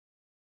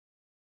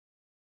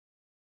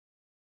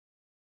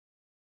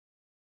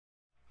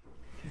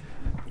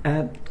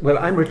Well,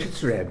 I'm Richard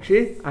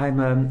Sorabji. I'm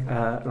an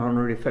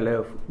honorary fellow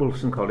of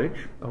Wolfson College,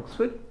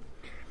 Oxford,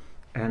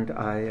 and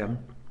I'm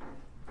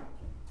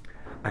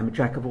a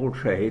jack of all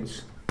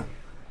trades.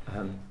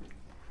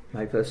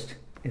 My first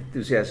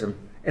enthusiasm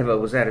ever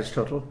was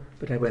Aristotle,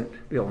 but I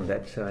went beyond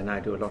that, so I now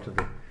do a lot of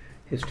the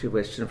history of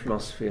Western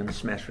philosophy and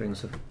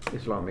smatterings of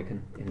Islamic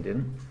and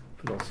Indian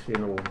philosophy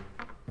and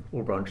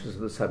all branches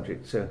of the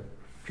subject, so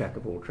jack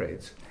of all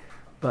trades.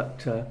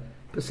 But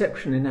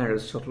perception in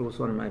Aristotle was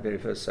one of my very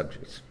first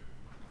subjects.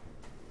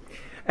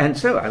 And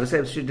so I was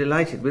absolutely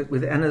delighted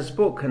with Anna's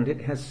book, and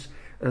it has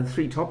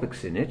 3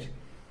 topics in it.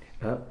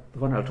 The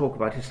one I'll talk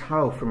about is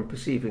how from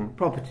perceiving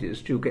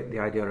properties do you get the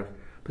idea of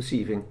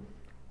perceiving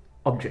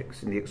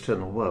objects in the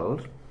external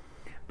world.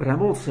 But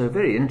I'm also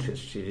very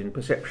interested in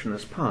perception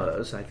as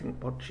powers. I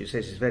think what she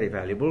says is very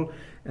valuable,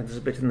 and there's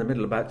a bit in the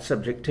middle about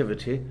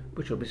subjectivity,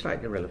 which will be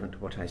slightly relevant to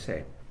what I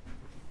say.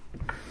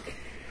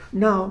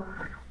 Now,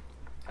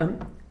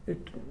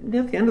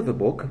 near the end of the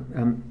book,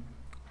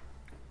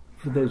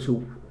 for those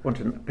who want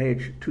on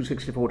page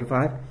 264 to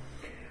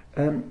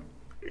 5,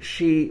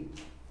 she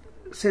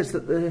says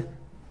that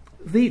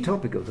the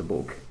topic of the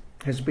book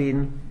has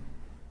been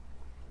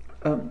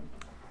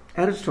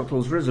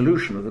Aristotle's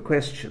resolution of the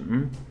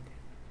question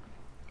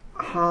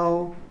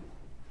how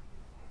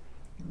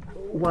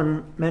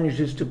one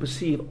manages to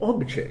perceive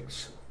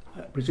objects,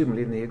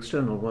 presumably in the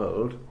external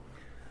world,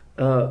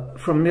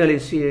 from merely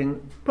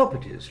seeing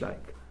properties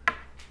like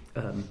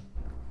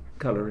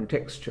colour and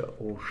texture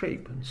or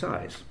shape and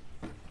size.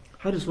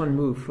 How does one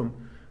move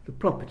from the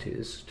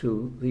properties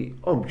to the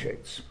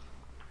objects?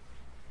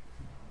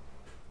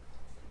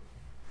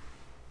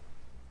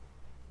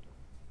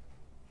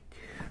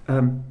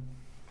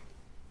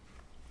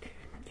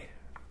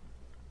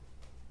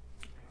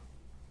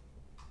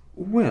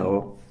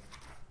 Well,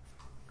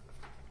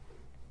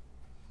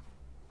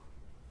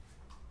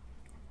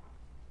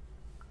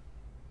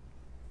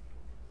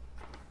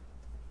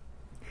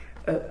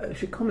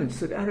 she comments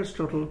that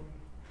Aristotle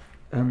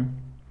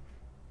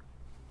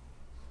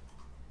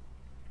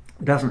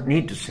doesn't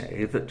need to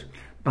say that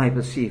by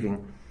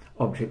perceiving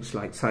objects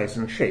like size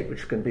and shape,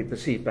 which can be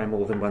perceived by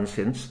more than one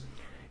sense,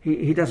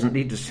 he doesn't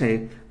need to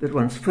say that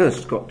one's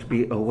first got to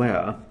be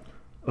aware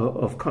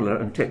of colour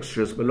and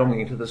texture as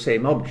belonging to the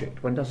same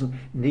object. One doesn't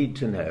need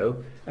to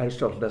know,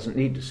 Aristotle doesn't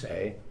need to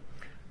say,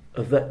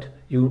 that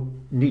you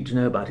need to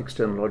know about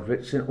external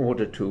objects in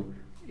order to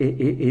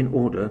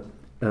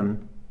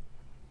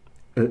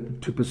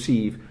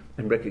perceive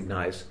and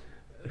recognise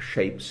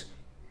shapes,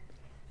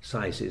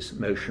 sizes,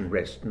 motion,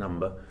 rest,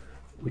 number,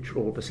 which are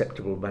all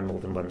perceptible by more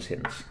than one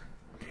sense.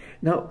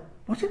 Now,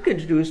 what I'm going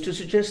to do is to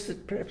suggest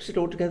that perhaps it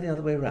ought to go the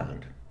other way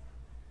around.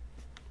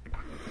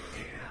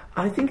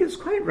 I think it's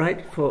quite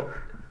right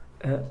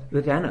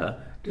that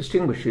Anna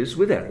distinguishes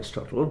with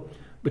Aristotle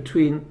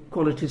between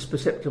qualities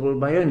perceptible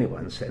by only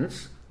one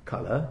sense,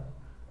 colour,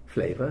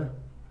 flavour,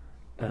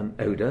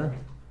 odour,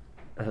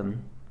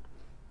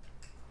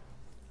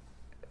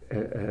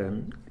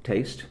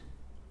 taste,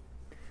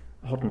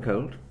 hot and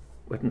cold,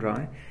 wet and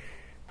dry,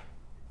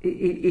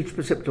 each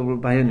perceptible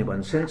by only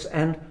one sense,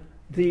 and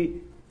the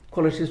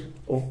qualities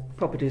or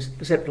properties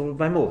perceptible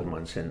by more than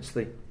one sense,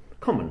 the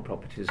common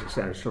properties, as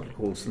Aristotle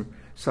calls them,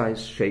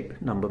 size, shape,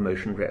 number,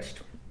 motion,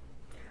 rest.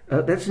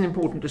 That's an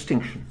important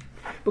distinction.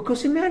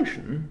 Because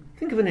imagine,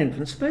 think of an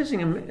infant,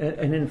 supposing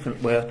an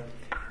infant were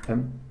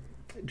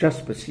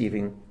just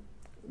perceiving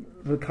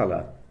the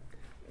colour,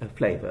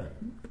 flavour,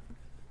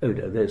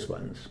 odour, those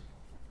ones.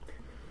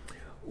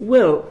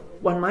 Well,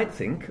 one might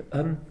think,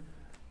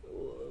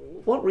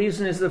 what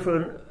reason is there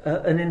for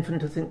an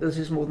infant to think this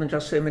is more than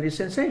just so many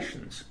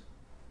sensations?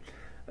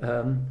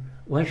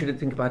 Why should it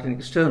think about an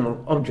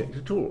external object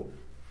at all?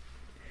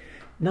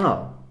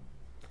 Now,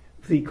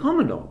 the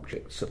common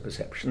objects of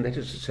perception, that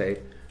is to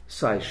say,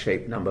 size,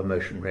 shape, number,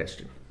 motion,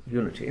 rest,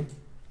 unity,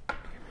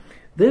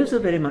 those are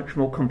very much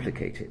more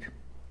complicated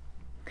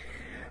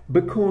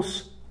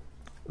because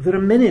there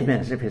are many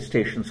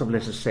manifestations of,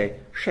 let us say,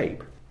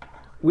 shape,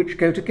 which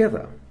go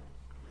together.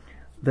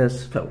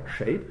 There's felt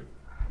shape,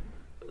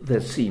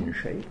 there's seen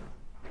shape,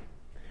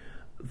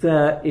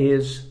 there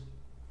is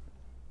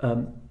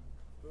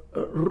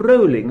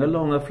rolling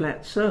along a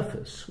flat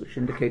surface, which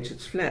indicates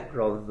it's flat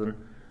rather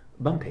than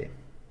bumpy.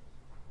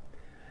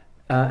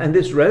 And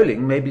this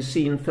rolling may be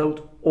seen,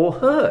 felt, or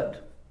heard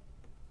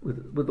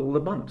with all the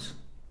bumps.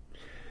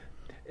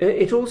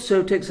 It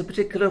also takes a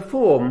particular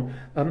form.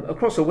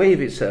 Across a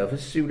wavy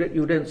surface,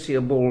 you don't see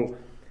a ball,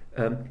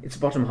 its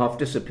bottom half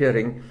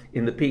disappearing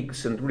in the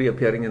peaks and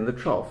reappearing in the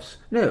troughs.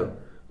 No,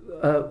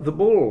 the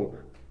ball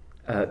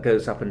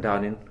goes up and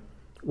down in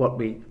what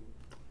we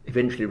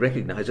eventually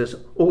recognise as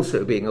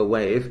also being a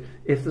wave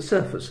if the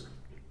surface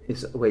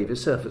is a wavy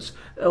surface.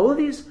 All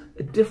these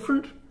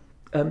different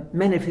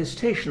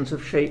manifestations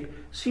of shape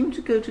seem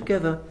to go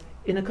together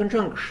in a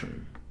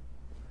conjunction.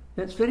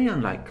 That's very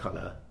unlike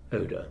colour,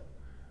 odour,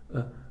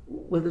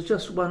 where there's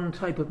just one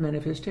type of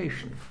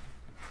manifestation.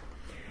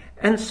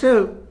 And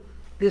so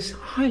this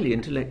highly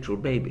intellectual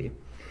baby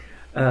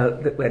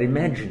that we're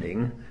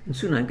imagining, and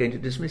soon I'm going to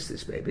dismiss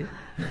this baby,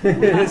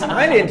 this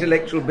highly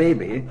intellectual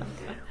baby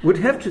would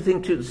have to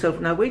think to itself,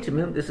 now wait a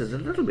minute, this is a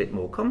little bit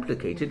more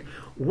complicated.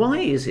 Why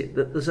is it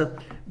that there's a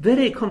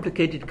very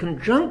complicated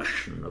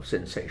conjunction of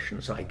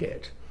sensations I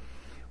get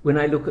when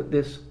I look at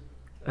this,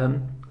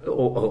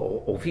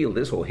 or feel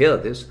this, or hear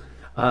this,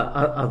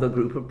 other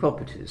group of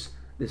properties?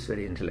 This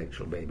very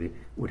intellectual baby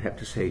would have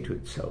to say to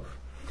itself.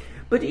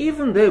 But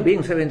even though,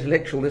 being so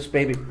intellectual, this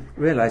baby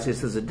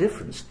realizes there's a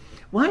difference,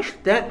 why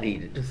should that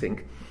lead it to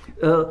think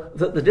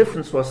that the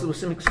difference was there were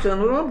some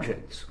external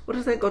objects? What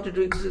has that got to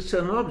do with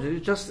external objects?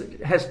 It's just that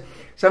it has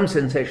some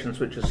sensations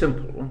which are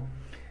simple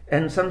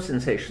and some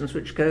sensations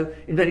which go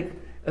in very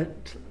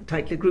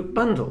tightly grouped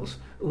bundles.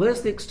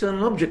 Where's the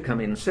external object come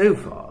in so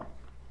far?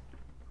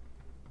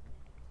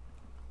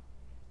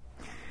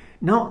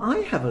 Now, I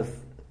have a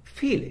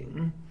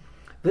feeling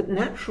that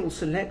natural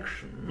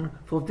selection,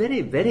 for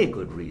very, very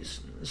good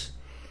reasons,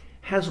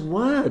 has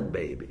wired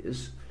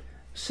babies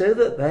so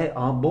that they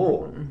are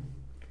born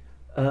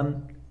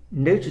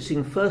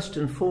noticing first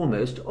and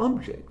foremost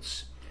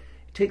objects.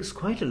 It takes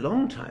quite a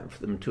long time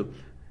for them to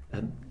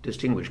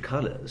distinguish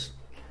colours.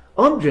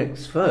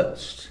 Objects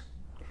first.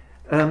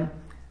 The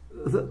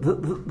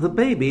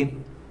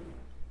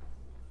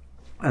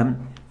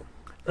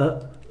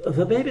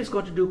baby's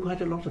got to do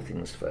quite a lot of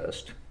things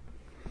first,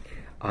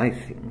 I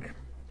think.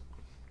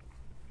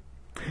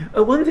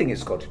 One thing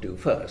it's got to do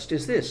first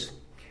is this.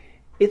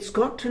 It's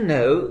got to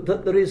know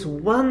that there is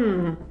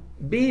one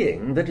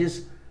being that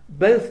is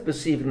both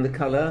perceiving the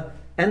colour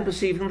and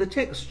perceiving the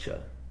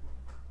texture.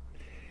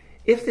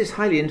 If this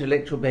highly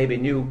intellectual baby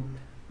knew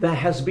there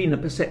has been a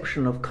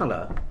perception of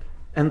colour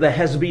and there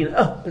has been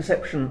a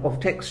perception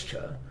of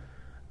texture,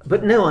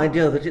 but no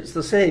idea that it's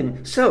the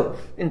same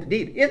self,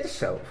 indeed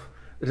itself,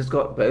 that has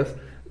got both,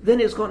 then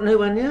it's got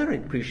nowhere near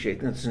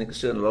appreciating that it's an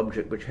external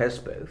object which has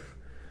both.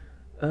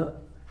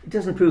 It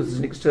doesn't prove there's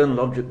an external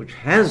object which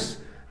has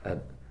a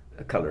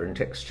colour and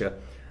texture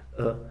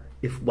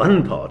if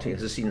one party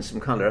has seen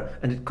some colour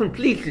and a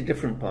completely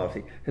different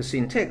party has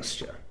seen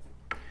texture.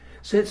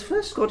 So it's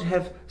first got to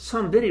have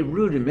some very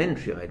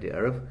rudimentary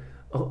idea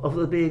of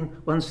there being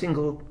one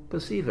single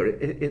perceiver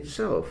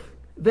itself.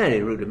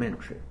 Very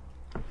rudimentary.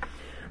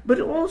 But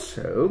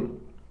also,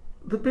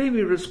 the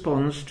baby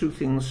responds to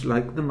things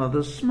like the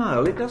mother's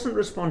smile. It doesn't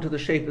respond to the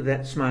shape of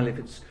that smile if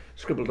it's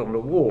scribbled on a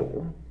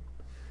wall.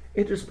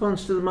 It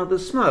responds to the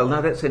mother's smile.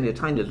 Now, that's only a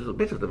tiny little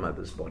bit of the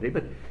mother's body,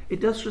 but it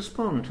does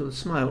respond to the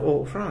smile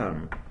or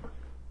frown.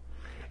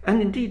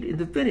 And indeed, in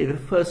the very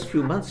first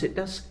few months, it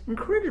does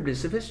incredibly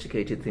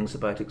sophisticated things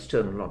about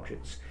external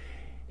objects.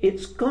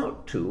 It's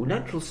got to,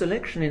 natural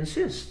selection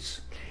insists,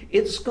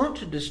 it's got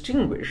to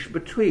distinguish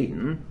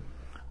between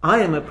I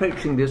am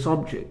approaching this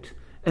object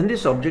and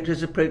this object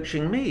is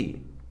approaching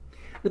me.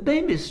 The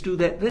babies do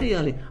that very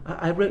early.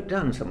 I wrote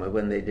down somewhere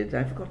when they did,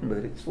 I've forgotten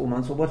whether it's 4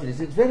 months or what it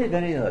is. It's very,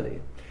 very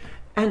early.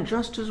 And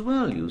just as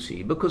well, you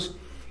see, because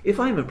if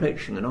I'm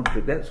approaching an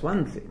object, that's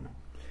one thing.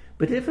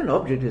 But if an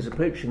object is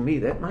approaching me,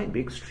 that might be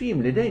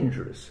extremely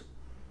dangerous.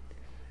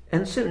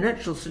 And so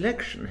natural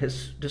selection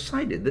has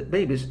decided that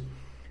babies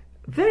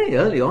very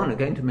early on are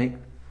going to make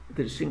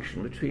the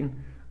distinction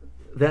between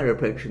their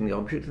approaching the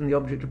object and the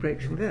object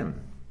approaching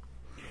them.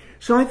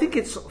 So I think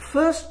it's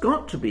first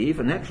got to be,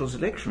 for natural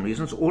selection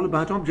reasons, all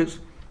about objects,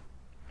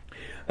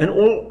 and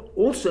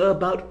also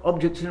about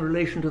objects in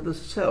relation to the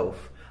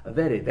self. A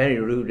very, very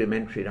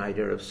rudimentary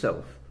idea of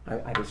self.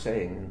 I was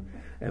saying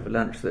over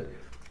lunch that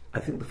I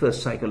think the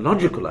first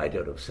psychological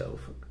idea of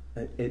self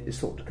is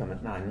thought to come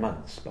at 9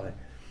 months by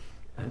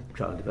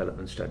child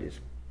development studies.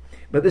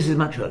 But this is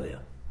much earlier,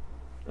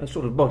 a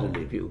sort of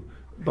bodily view,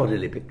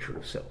 bodily picture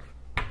of self.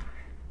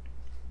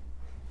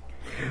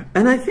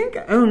 And I think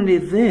only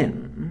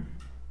then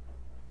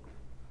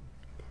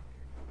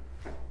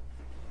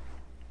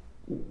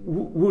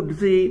would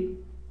the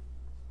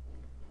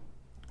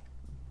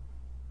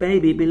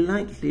baby be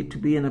likely to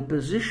be in a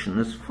position,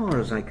 as far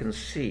as I can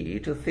see,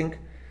 to think,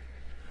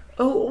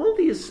 oh, all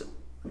these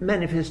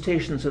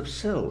manifestations of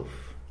self,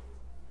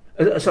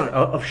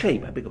 of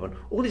shape, I beg your pardon,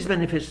 all these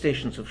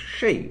manifestations of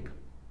shape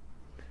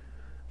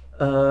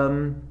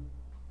go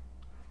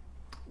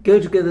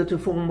together to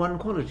form one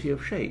quality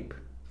of shape.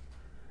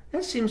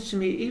 That seems to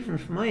me, even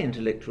for my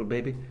intellectual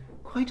baby,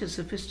 quite a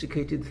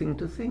sophisticated thing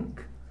to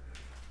think.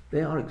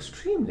 They are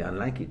extremely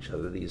unlike each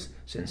other, these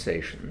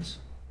sensations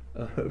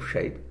of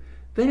shape.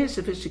 Very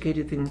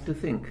sophisticated thing to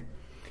think.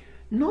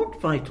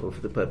 Not vital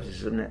for the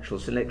purposes of natural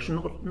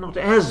selection, not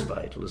as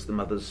vital as the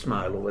mother's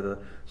smile or whether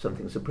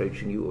something's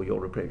approaching you or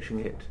you're approaching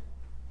it.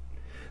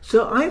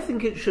 So I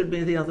think it should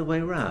be the other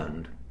way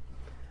round.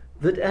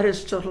 That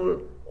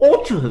Aristotle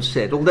ought to have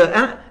said, although,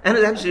 and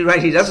it's absolutely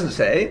right, he doesn't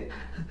say,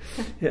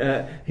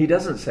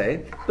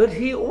 but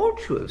he ought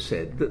to have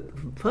said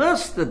that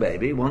first the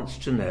baby wants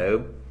to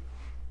know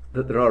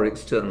that there are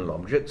external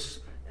objects,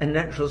 and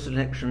natural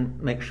selection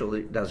makes sure that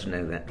it does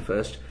know that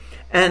first,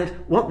 and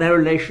what their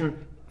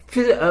relation,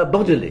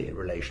 bodily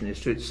relation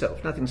is to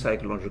itself, nothing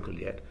psychological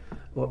yet,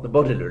 what the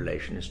bodily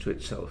relation is to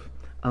itself.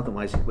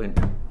 Otherwise it won't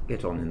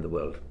get on in the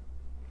world.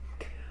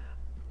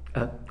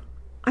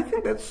 I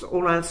think that's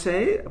all I'll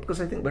say, because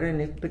I think we're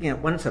only looking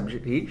at one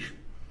subject each.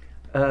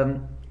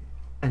 And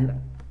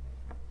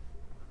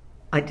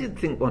I did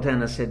think what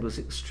Anna said was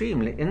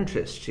extremely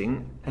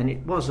interesting, and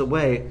it was a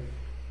way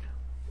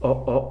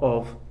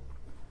of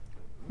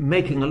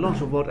making a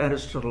lot of what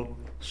Aristotle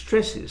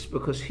stresses,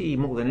 because he,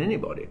 more than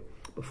anybody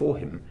before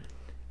him,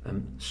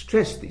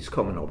 stressed these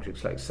common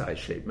objects like size,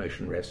 shape,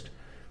 motion, rest,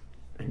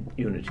 and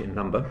unity and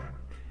number.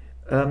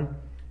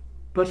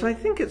 But I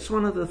think it's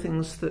one of the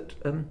things that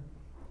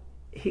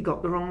he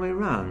got the wrong way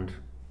round.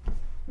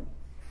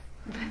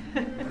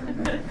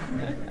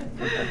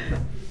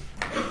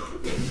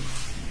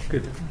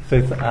 Good. So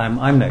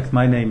I'm next.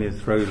 My name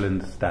is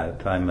Rowland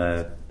Stout. I'm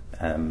a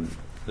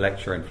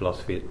lecturer in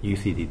philosophy at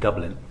UCD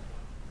Dublin.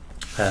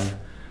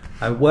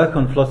 I work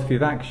on philosophy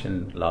of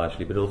action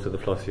largely, but also the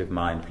philosophy of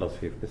mind,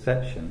 philosophy of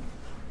perception.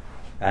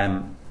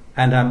 And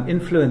I'm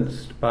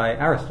influenced by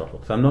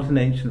Aristotle. So I'm not an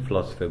ancient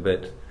philosopher,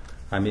 but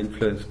I'm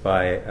influenced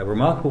by a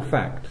remarkable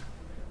fact,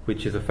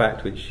 which is a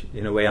fact which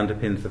in a way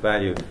underpins the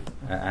value of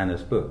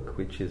Anna's book,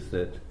 which is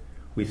that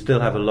we still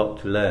have a lot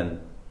to learn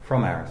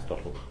from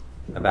Aristotle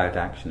about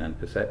action and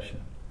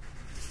perception.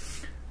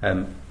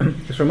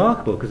 It's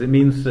remarkable because it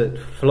means that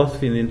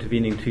philosophy in the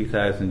intervening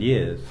 2,000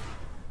 years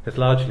has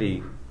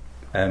largely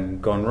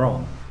gone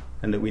wrong,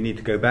 and that we need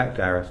to go back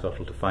to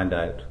Aristotle to find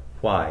out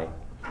why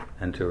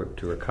and to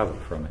recover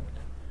from it.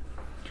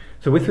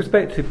 So with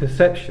respect to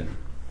perception,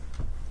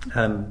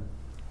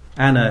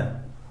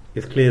 Anna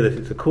is clear that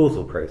it's a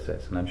causal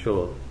process, and I'm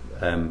sure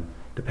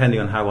depending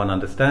on how one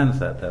understands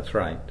that, that's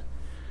right.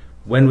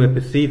 When we're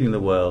perceiving the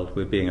world,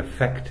 we're being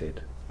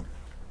affected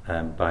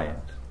by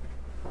it.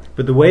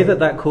 But the way that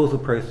that causal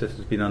process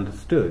has been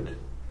understood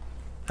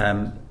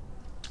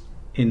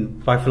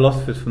by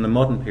philosophers from the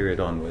modern period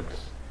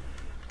onwards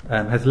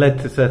has led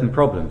to certain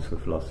problems for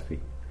philosophy.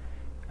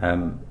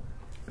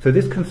 So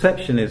this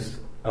conception is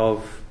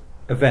of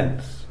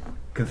events,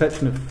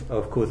 conception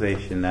of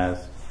causation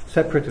as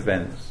separate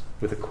events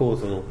with a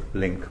causal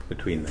link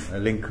between them, a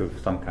link of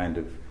some kind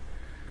of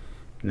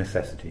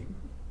necessity,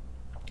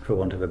 for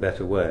want of a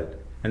better word.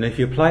 And if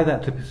you apply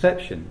that to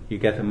perception, you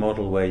get a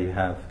model where you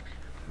have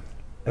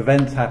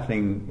events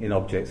happening in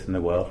objects in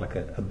the world, like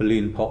a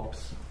balloon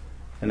pops,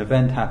 an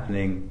event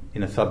happening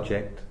in a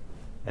subject,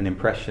 an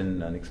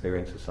impression, an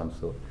experience of some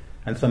sort,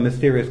 and some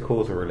mysterious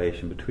causal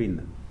relation between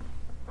them.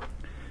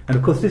 And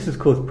of course this has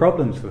caused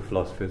problems for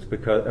philosophers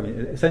because,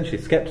 essentially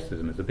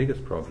skepticism is the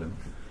biggest problem,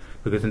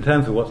 because in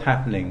terms of what's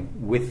happening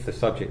with the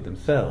subject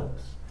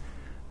themselves,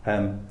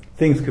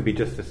 things could be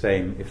just the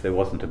same if there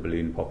wasn't a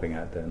balloon popping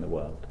out there in the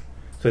world.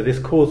 So this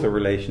causal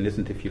relation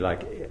isn't, if you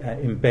like,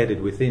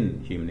 embedded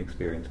within human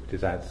experience, but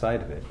is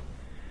outside of it.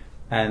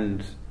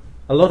 And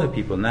a lot of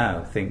people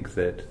now think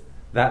that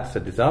that's a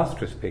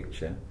disastrous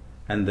picture,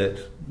 and that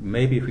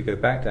maybe if we go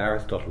back to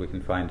Aristotle we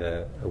can find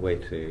a way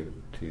to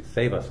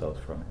save ourselves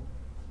from it.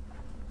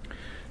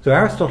 So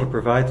Aristotle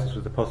provides us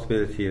with the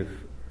possibility of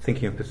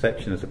thinking of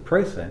perception as a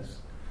process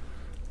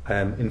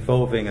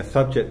involving a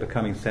subject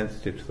becoming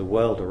sensitive to the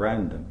world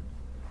around them.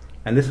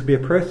 And this will be a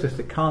process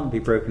that can't be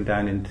broken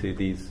down into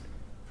these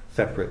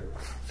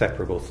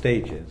separable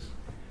stages,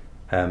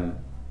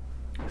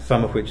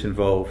 some of which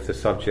involve the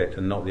subject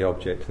and not the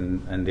object,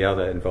 and the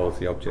other involves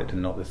the object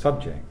and not the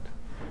subject.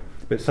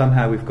 But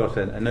somehow we've got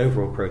an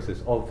overall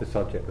process of the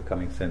subject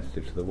becoming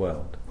sensitive to the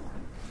world.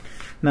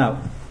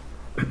 Now,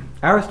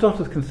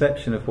 Aristotle's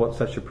conception of what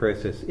such a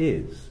process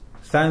is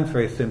sounds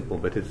very simple,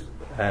 but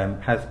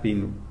has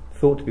been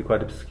thought to be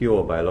quite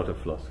obscure by a lot of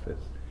philosophers,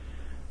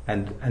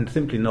 and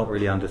simply not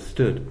really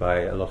understood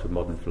by a lot of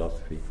modern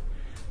philosophy.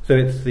 So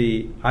it's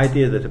the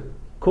idea that a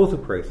causal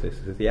process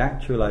is the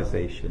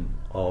actualization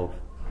of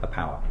a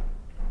power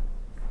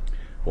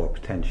or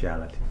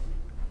potentiality.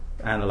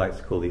 Anna likes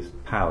to call these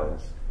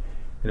powers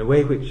in a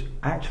way which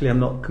actually I'm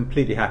not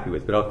completely happy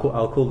with, but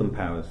I'll call them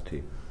powers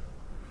too.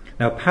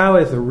 Now, power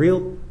is a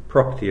real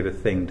property of a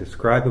thing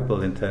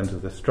describable in terms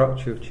of the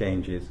structure of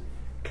changes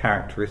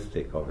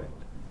characteristic of it.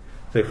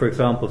 So, for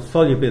example,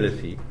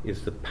 solubility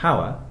is the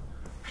power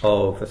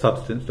of a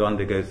substance to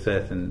undergo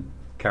certain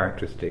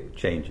characteristic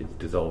changes,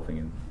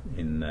 dissolving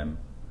in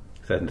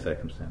certain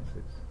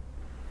circumstances.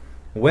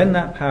 When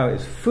that power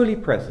is fully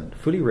present,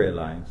 fully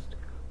realized,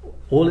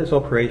 all its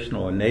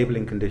operational or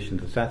enabling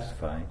conditions are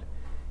satisfied,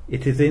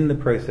 it is in the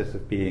process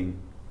of being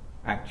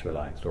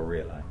actualized or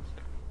realized.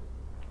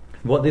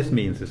 What this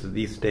means is that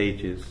these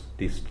stages,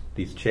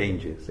 these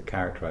changes that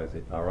characterize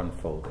it, are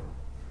unfolding.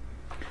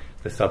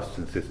 The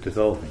substance is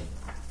dissolving.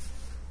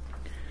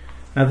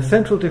 Now, the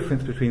central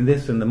difference between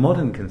this and the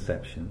modern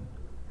conception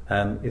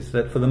is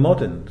that for the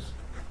moderns,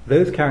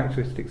 those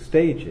characteristic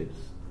stages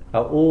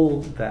are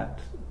all that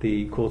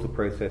the causal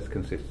process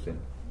consists in.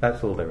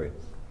 That's all there is.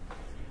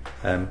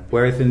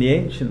 Whereas in the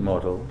ancient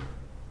model,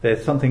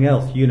 there's something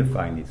else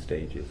unifying these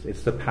stages.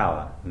 It's the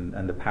power,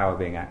 and the power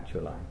being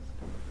actualized.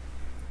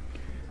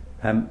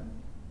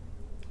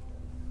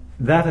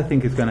 That, I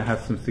think, is going to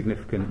have some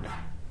significant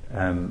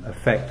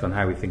effect on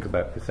how we think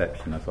about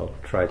perception, as I'll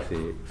try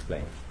to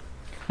explain.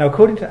 Now,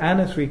 according to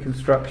Anna's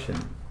reconstruction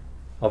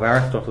of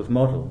Aristotle's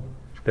model,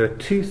 there are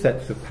two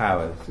sets of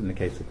powers in the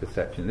case of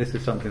perception. This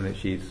is something that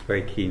she's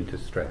very keen to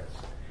stress.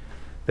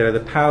 There are the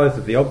powers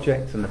of the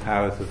objects and the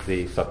powers of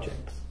the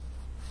subjects.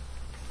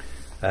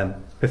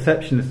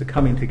 Perception is the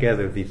coming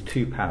together of these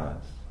two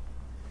powers.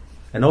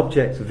 An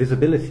object's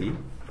visibility,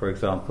 for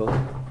example,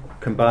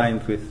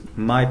 combines with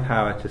my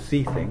power to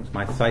see things,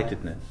 my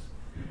sightedness,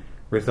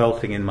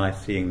 resulting in my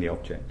seeing the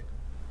object.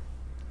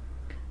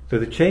 So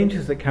the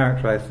changes that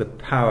characterize the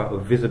power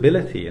of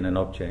visibility in an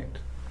object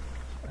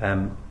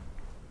are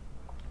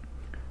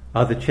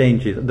the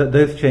changes,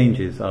 those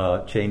changes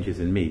are changes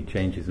in me,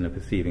 changes in a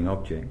perceiving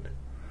object.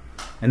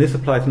 And this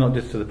applies not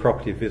just to the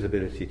property of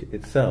visibility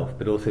itself,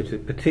 but also to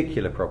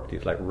particular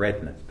properties like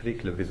redness,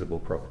 particular visible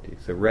properties.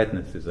 So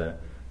redness is a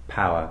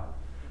power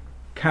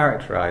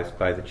characterized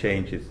by the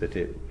changes that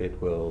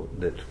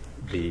that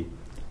the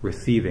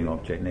receiving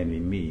object, namely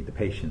me, the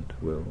patient,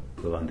 will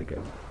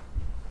undergo.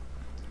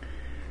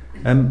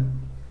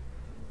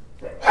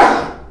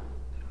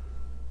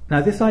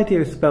 Now, this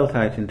idea is spelt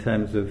out in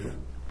terms of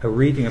a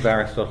reading of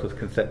Aristotle's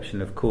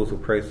conception of causal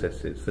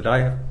processes that I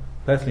have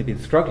personally been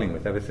struggling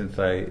with ever since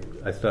I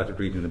started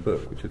reading the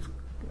book, which was,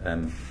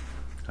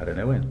 I don't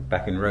know when,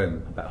 back in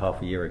Rome, about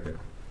half a year ago.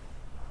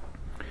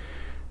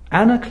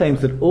 Anna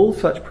claims that all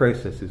such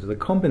processes are the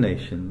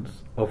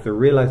combinations of the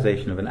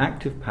realization of an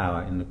active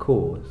power in the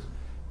cause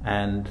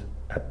and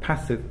a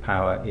passive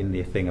power in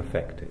the thing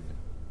affected.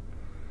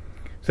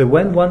 So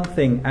when one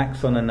thing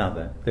acts on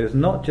another, there's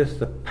not just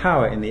the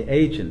power in the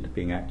agent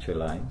being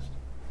actualized,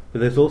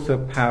 but there's also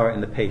power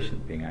in the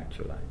patient being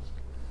actualized.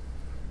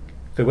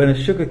 So when a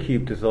sugar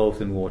cube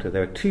dissolves in water,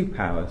 there are two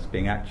powers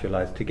being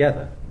actualized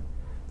together.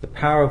 The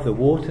power of the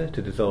water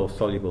to dissolve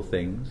soluble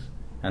things,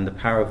 and the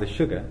power of the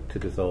sugar to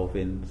dissolve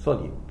in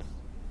solutes.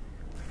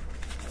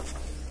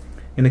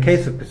 In the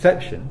case of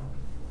perception,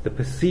 the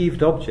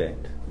perceived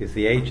object is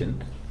the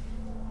agent,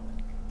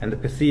 and the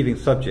perceiving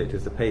subject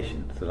is the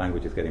patient. The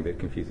language is getting a bit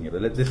confusing here,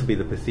 but this will be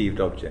the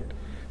perceived object.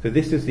 So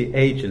this is the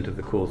agent of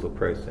the causal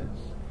process.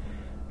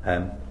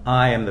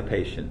 I am the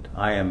patient.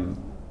 I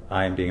am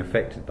being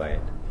affected by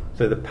it.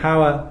 So the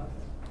power,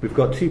 we've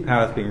got two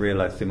powers being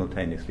realized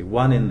simultaneously.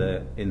 One in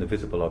the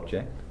visible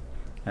object,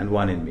 and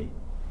one in me.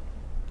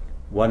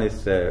 One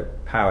is the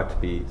power to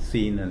be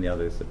seen, and the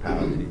other is the power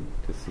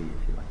to see,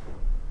 if you like.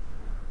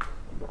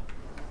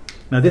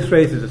 Now, this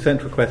raises a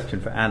central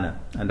question for Anna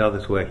and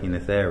others working in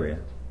this area.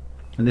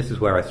 And this is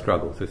where I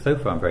struggle. So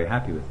far I'm very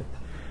happy with it.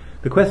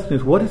 The question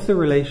is, what is the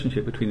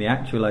relationship between the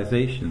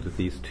actualizations of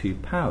these two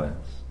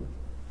powers?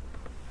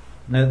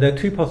 Now, there are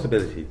two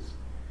possibilities.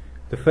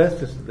 The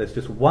first is that there's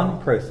just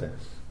one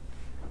process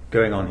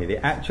going on here,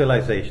 the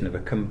actualization of a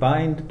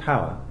combined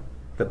power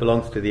that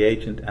belongs to the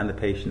agent and the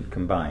patient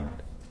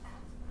combined.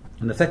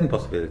 And the second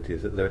possibility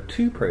is that there are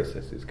two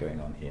processes going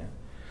on here.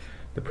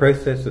 The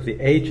process of the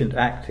agent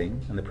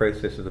acting and the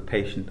process of the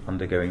patient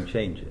undergoing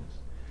changes.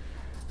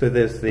 So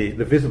there's the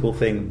visible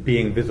thing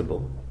being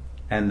visible,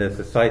 and there's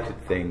the sighted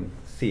thing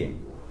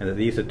seeing. And that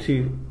these are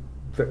two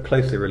very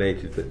closely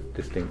related but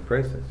distinct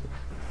processes.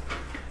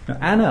 Now,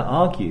 Anna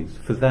argues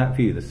for that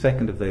view, the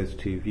second of those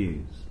two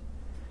views.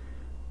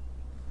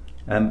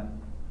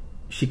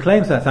 She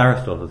claims that's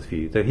Aristotle's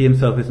view, though he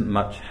himself isn't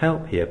much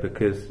help here,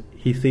 because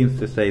he seems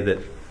to say that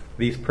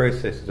these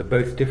processes are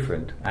both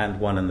different and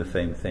one and the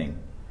same thing.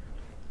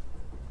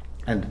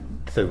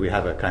 And so we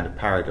have a kind of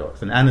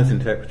paradox. And Anna's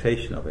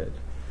interpretation of it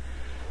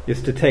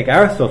is to take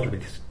Aristotle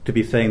to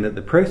be saying that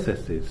the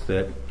process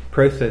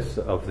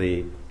of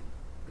the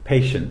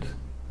patient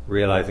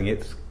realizing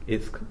its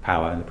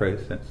power and the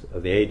process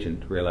of the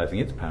agent realizing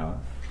its power,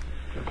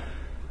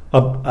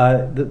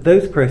 that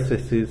those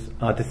processes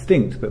are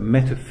distinct but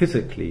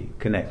metaphysically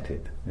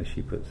connected, as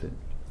she puts it.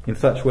 In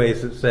such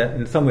ways that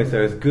in some ways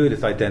they're as good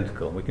as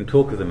identical. We can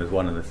talk of them as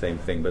one and the same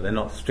thing, but they're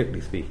not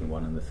strictly speaking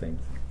one and the same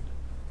thing.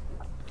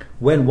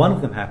 When one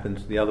of them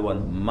happens, the other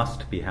one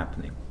must be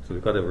happening. So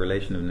we've got a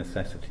relation of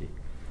necessity.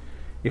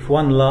 If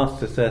one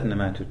lasts a certain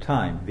amount of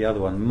time, the other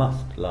one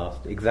must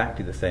last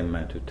exactly the same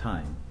amount of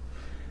time.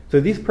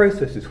 So these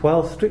processes,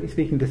 while strictly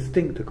speaking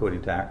distinct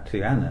according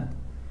to Anna,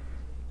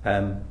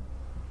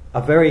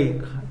 are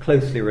very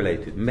closely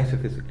related,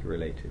 metaphysically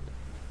related.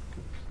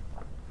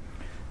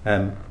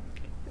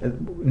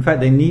 In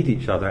fact, they need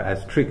each other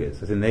as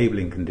triggers, as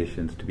enabling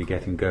conditions to be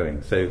getting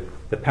going. So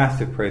the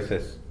passive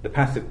process, the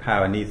passive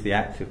power needs the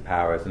active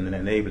power as an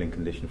enabling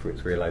condition for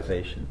its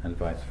realization, and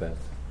vice versa.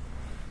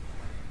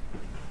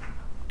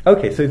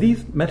 Okay, so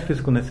these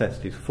metaphysical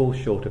necessities fall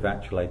short of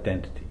actual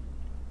identity.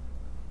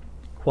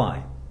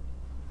 Why?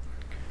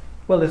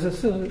 Well, there's a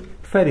sort of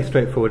fairly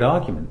straightforward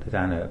argument that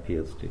Anna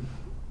appeals to.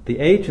 The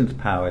agent's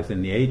power is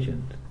in the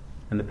agent,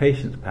 and the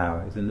patient's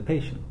power is in the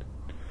patient.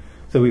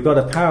 So we've got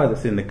a power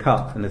that's in the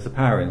cup, and there's a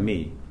power in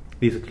me.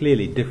 These are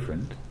clearly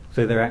different,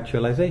 so their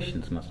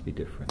actualizations must be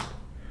different.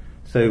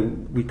 So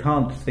we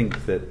can't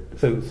think that...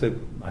 So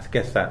I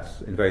guess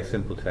that's, in very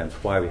simple terms,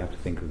 why we have to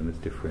think of them as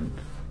different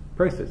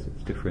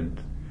processes, different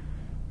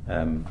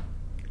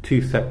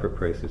two separate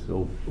processes,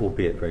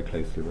 albeit very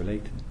closely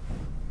related.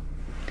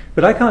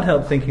 But I can't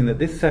help thinking that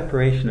this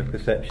separation of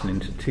perception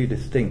into two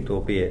distinct,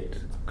 albeit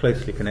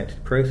closely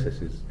connected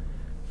processes,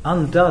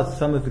 undoes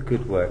some of the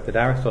good work that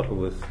Aristotle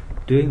was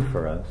doing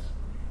for us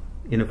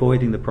in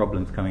avoiding the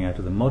problems coming out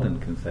of the modern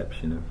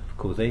conception of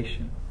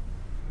causation.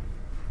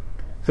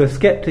 So a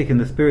skeptic in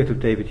the spirit of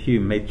David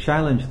Hume may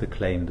challenge the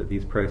claim that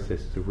these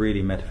processes are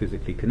really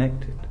metaphysically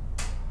connected.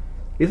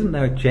 Isn't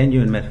there a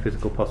genuine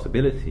metaphysical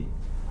possibility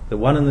that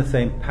one and the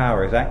same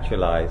power is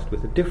actualized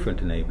with a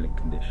different enabling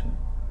condition,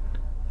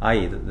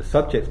 i.e. that the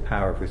subject's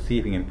power of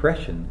receiving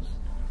impressions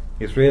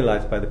is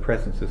realized by the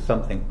presence of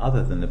something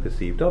other than the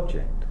perceived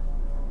object?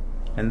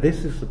 And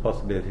this is the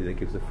possibility that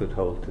gives a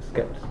foothold to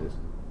skepticism.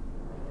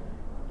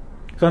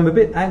 So I'm a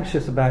bit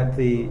anxious about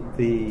the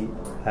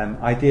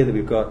idea that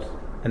we've got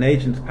an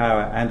agent's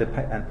power and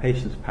a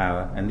patient's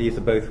power, and these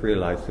are both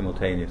realized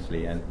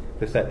simultaneously, and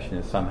perception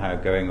is somehow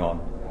going on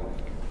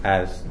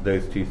as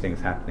those two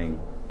things happening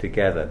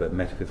together but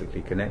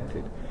metaphysically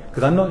connected.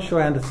 Because I'm not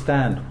sure I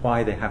understand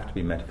why they have to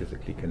be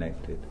metaphysically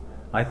connected.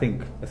 I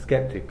think a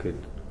skeptic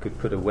could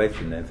put a wedge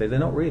in there and say they're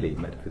not really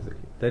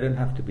metaphysically. They don't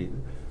have to be.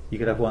 You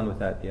could have one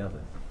without the other.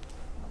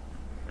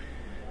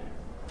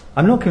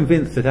 I'm not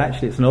convinced that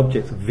actually it's an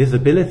object's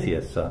visibility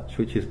as such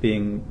which is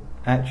being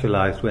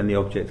actualized when the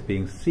object's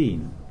being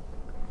seen.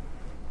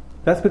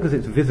 That's because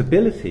its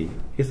visibility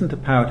isn't a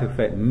power to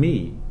affect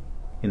me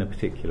in a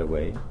particular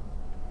way,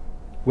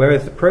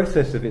 whereas the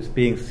process of its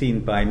being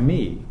seen by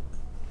me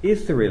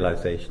is the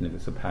realization of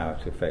its power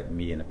to affect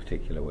me in a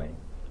particular way.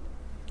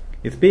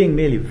 Its being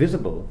merely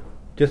visible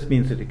just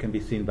means that it can be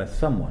seen by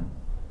someone,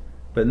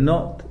 but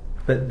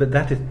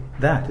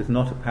that is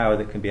not a power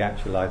that can be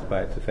actualized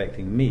by its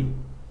affecting me.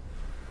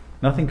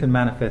 Nothing can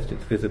manifest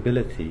its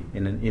visibility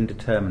in an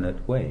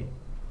indeterminate way,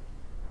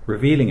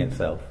 revealing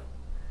itself,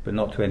 but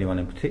not to anyone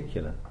in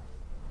particular.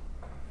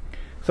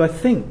 So I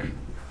think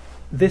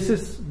this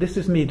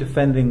is me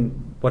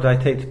defending what I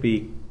take to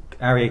be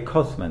Arie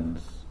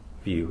Kosman's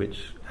view,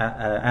 which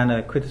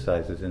Anna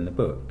criticises in the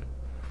book.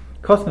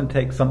 Kosman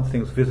takes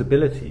something's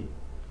visibility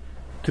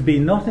to be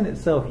not in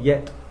itself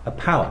yet a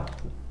power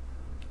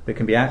that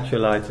can be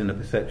actualized in a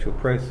perceptual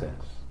process,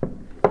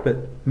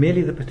 but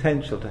merely the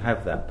potential to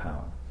have that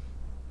power.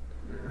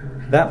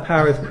 That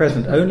power is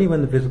present only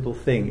when the visible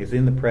thing is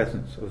in the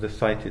presence of the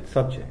sighted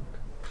subject.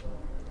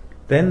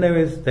 Then there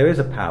is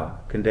a power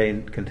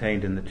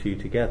contained in the two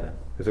together.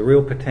 There's a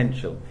real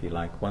potential, if you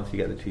like, once you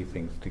get the two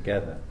things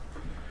together.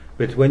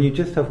 But when you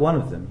just have one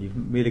of them,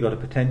 you've really got a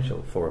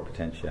potential for a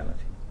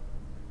potentiality.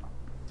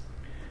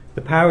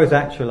 The power is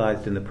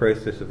actualized in the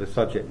process of the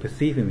subject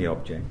perceiving the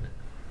object,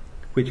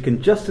 which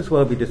can just as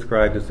well be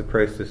described as the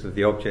process of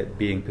the object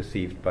being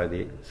perceived by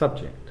the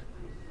subject.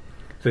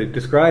 So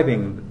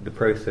describing the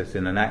process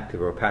in an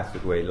active or a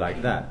passive way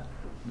like that,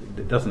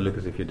 it doesn't look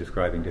as if you're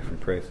describing different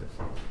processes.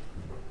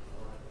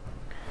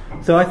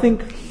 So I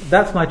think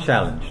that's my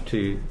challenge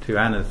to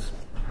Anna's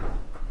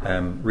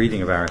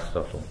reading of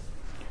Aristotle.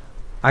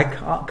 I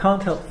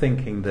can't help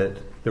thinking that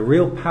the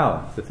real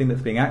power, the thing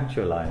that's being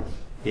actualized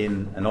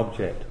in an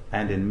object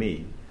and in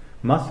me,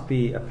 must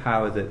be a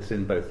power that's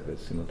in both of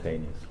us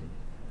simultaneously.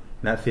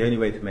 And that's the only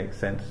way to make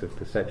sense of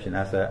perception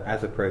as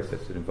a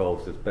process that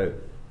involves us both.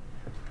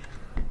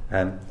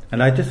 And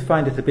I just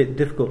find it a bit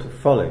difficult to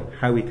follow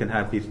how we can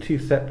have these two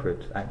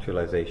separate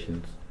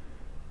actualizations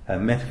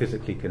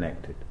metaphysically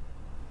connected.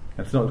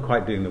 And it's not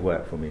quite doing the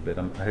work for me, but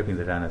I'm hoping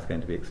that Anna's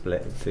going to be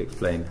to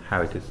explain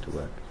how it is to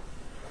work.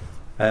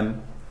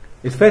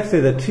 It's fair to say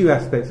there are two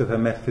aspects of her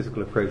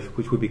metaphysical approach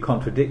which would be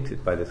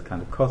contradicted by this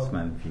kind of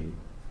Kosman view.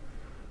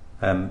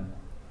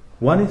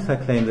 One is her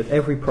claim that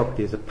every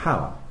property is a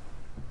power.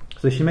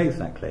 So she makes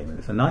that claim, and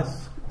it's a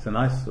nice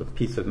sort of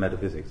piece of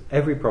metaphysics.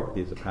 Every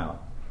property is a power.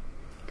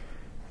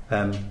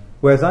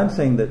 Whereas I'm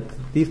saying that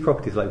these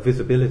properties, like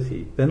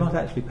visibility, they're not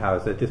actually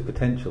powers, they're just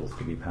potentials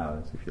to be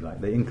powers, if you like.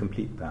 They're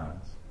incomplete powers.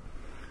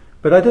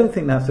 But I don't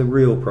think that's a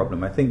real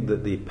problem. I think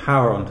that the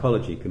power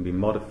ontology can be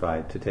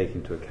modified to take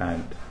into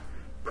account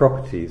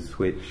properties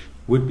which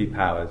would be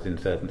powers in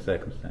certain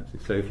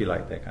circumstances. So if you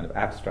like, they're kind of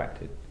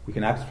abstracted. We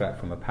can abstract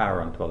from a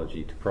power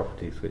ontology to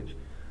properties which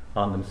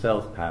aren't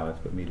themselves powers,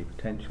 but merely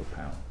potential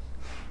powers.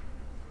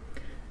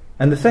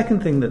 And the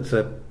second thing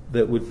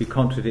that would be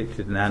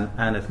contradicted in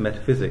Anna's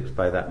metaphysics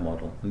by that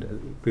model,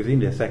 and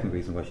presumably a second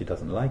reason why she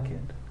doesn't like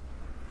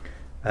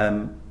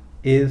it,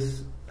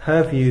 is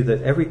her view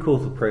that every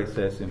causal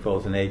process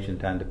involves an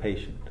agent and a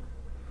patient.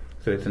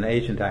 So it's an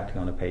agent acting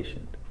on a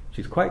patient.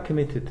 She's quite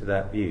committed to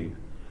that view.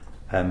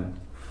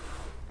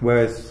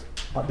 Whereas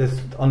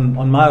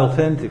on my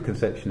alternative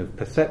conception of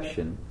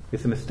perception,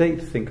 it's a mistake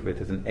to think of it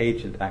as an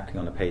agent acting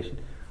on a patient.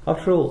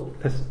 After all,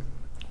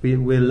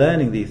 we're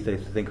learning these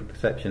days to think of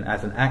perception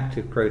as an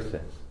active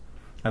process.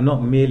 I'm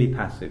not merely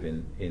passive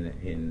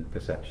in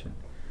perception.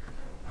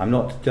 I'm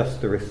not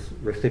just the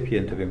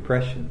recipient of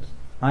impressions.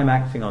 I'm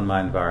acting on my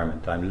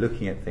environment. I'm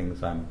looking at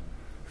things, I'm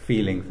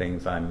feeling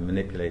things, I'm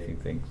manipulating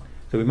things.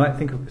 So we might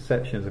think of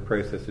perception as a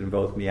process that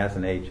involves me as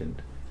an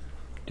agent,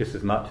 just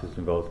as much as it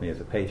involves me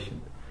as a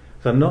patient.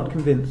 So I'm not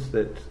convinced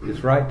that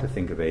it's right to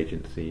think of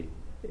agency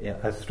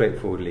as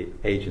straightforwardly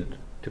agent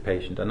to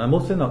patient. And I'm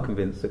also not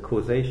convinced that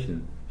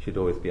causation should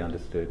always be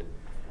understood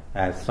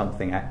as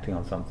something acting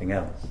on something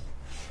else.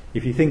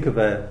 If you think of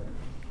an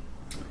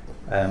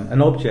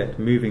object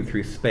moving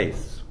through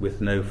space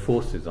with no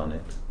forces on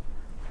it,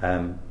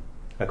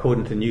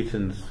 according to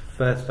Newton's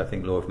first, I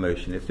think, law of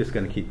motion, it's just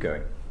going to keep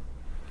going.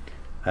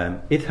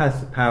 It has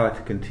the power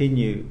to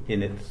continue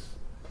in its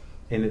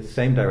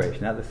same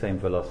direction, at the same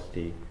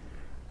velocity,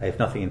 if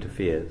nothing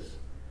interferes.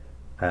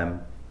 A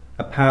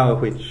power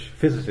which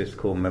physicists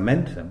call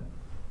momentum,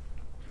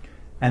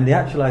 and the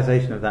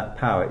actualization of that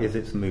power is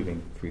its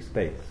moving through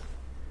space.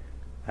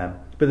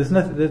 But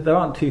there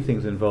aren't two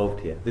things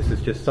involved here. This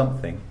is just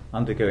something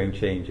undergoing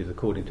changes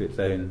according to its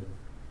own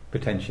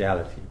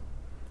potentiality.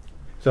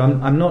 So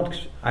I'm not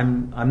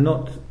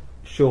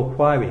sure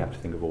why we have to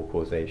think of all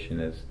causation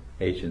as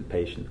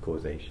agent-patient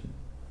causation.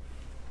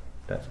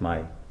 That's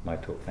my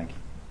talk. Thank you.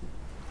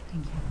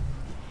 Thank you.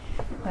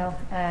 Well,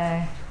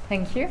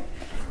 thank you.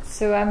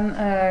 So I'm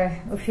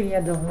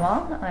Ophelia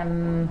Deroy.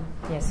 I'm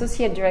the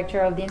Associate Director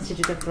of the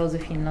Institute of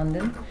Philosophy in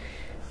London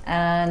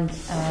and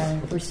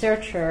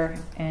researcher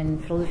in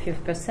philosophy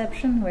of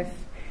perception with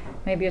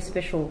maybe a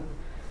special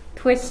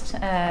twist,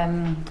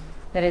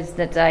 that is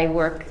that I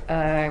work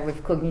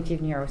with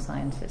cognitive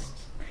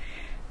neuroscientists.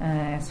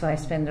 So I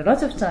spend a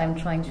lot of time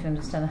trying to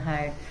understand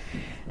how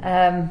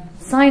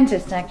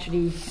scientists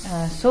actually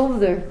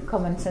solve the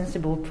common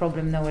sensible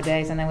problem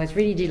nowadays, and I was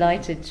really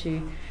delighted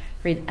to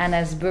read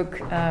Anna's book,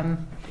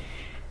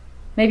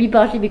 maybe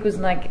partly because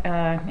in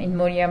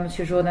Molière,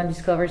 Monsieur Jourdain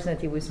discovers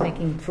that he was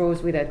making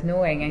prose without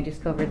knowing. I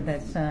discovered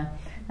that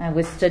I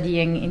was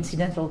studying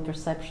incidental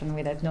perception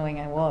without knowing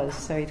I was,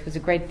 so it was a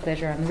great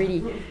pleasure and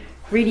really,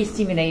 really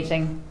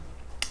stimulating.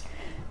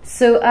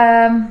 So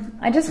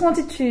I just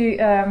wanted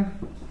to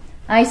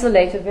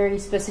isolate a very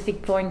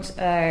specific point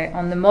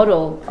on the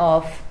model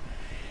of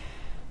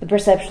the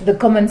perception, the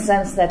common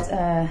sense that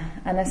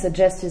Anna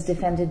suggests is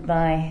defended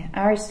by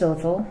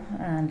Aristotle,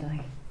 and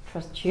I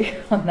trust you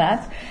on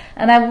that.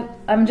 And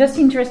I'm just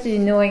interested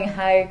in knowing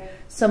how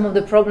some of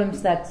the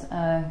problems that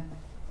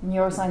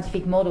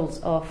neuroscientific models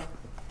of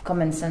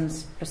common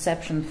sense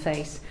perception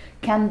face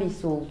can be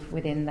solved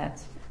within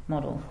that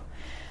model.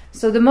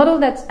 So the model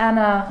that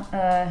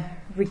Anna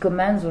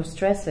recommends or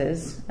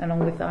stresses,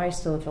 along with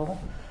Aristotle,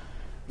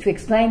 to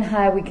explain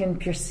how we can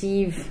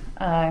perceive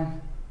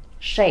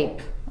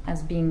shape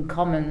as being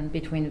common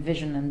between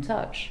vision and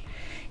touch,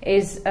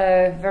 is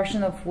a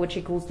version of what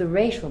she calls the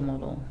ratio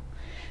model.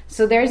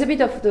 So there is a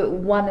bit of the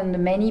one and the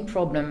many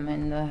problem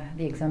in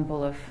the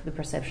example of the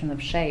perception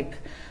of shape,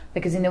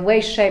 because in a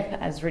way shape,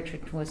 as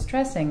Richard was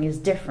stressing, is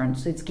different.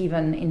 So it's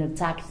given in a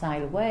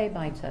tactile way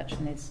by touch,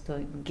 and it's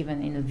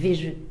given in a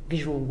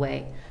visual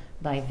way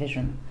by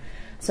vision.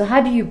 So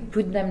how do you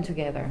put them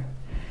together?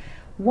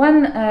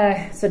 One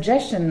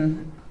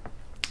suggestion,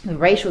 the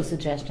ratio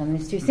suggestion,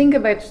 is to think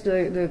about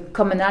the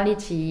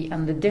commonality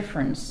and the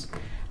difference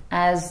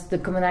as the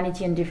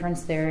commonality and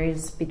difference there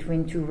is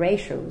between two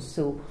ratios.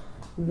 So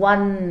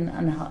 1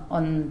 and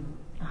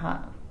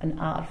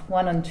half,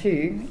 1 on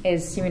 2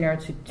 is similar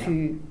to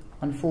 2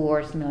 on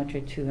 4, similar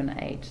to 2 on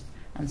 8,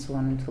 and so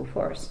on and so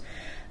forth.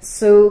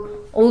 So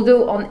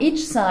although on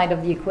each side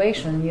of the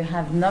equation you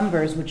have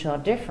numbers which are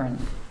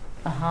different,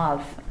 a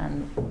half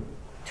and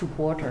 2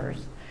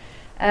 quarters,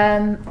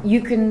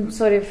 you can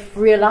sort of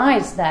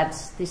realize that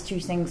these two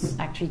things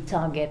actually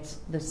target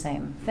the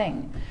same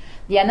thing.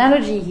 The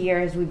analogy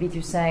here would be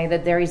to say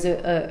that there is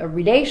a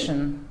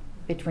relation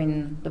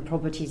between the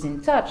properties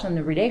in touch and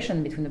the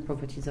relation between the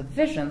properties of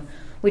vision,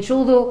 which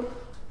although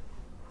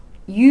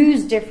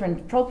use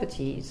different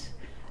properties,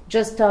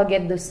 just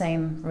target the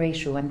same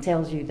ratio and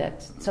tells you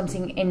that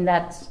something in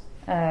that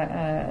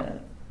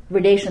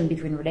relation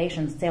between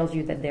relations tells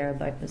you that they're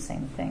about the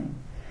same thing.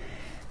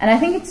 And I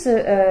think it's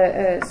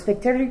a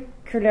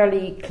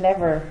spectacularly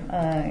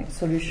clever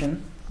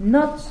solution,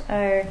 not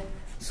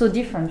so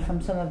different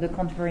from some of the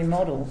contemporary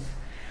models.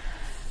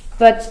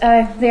 But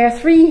there are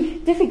 3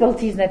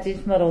 difficulties that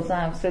these models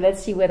have, so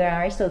let's see whether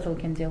Aristotle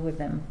can deal with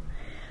them.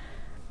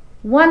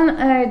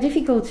 One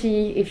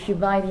difficulty, if you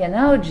buy the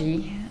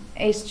analogy,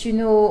 is to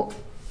know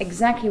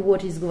exactly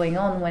what is going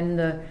on when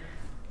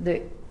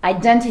the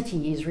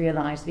identity is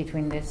realized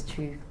between these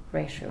 2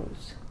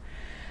 ratios.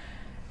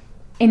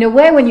 In a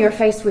way, when you're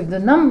faced with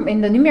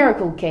in the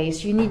numerical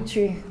case, you need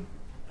to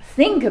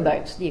think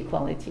about the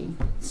equality.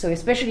 So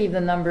especially if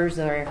the numbers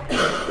are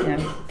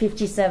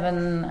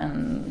 57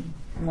 and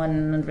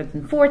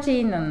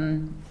 114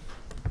 and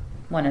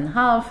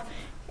 1.5,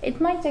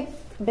 it might take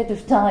a bit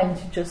of time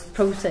to just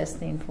process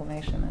the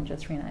information and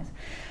just realize.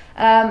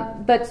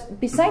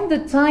 But beside the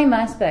time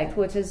aspect,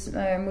 what is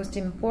most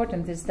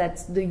important is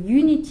that the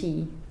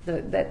unity,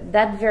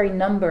 that very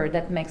number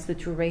that makes the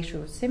 2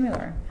 ratios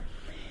similar,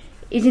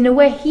 is in a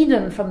way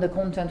hidden from the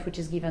content which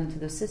is given to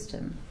the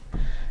system.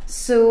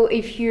 So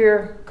if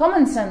your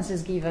common sense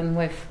is given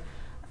with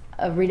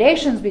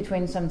relations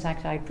between some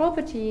tactile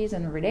properties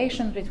and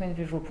relations between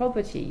visual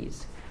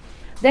properties,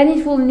 then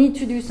it will need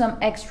to do some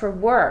extra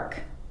work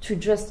to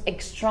just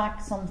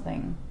extract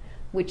something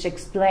which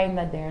explain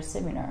that they are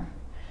similar.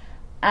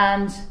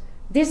 And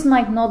this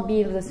might not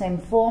be the same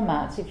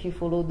format, if you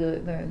follow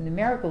the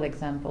numerical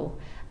example,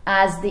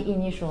 as the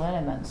initial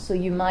elements. So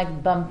you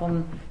might bump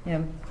on,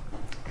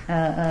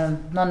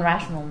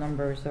 non-rational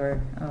numbers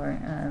or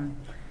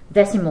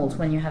decimals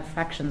when you have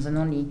fractions, and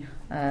only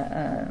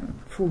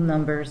full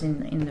numbers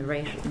in the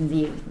ratio,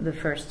 in the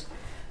first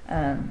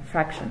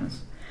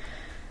fractions.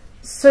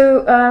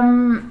 So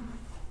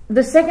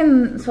the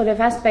second sort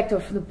of aspect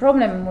of the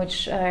problem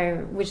which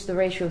the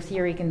ratio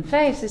theory can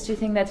face is to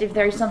think that if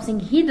there is something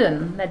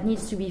hidden that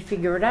needs to be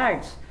figured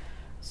out,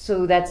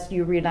 so that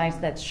you realize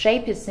that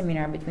shape is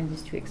similar between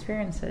these two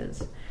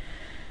experiences,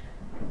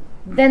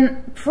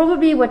 then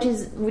probably which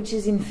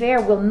is infer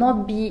will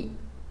not be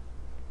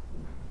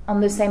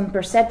on the same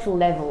perceptual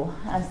level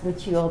as the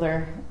two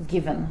other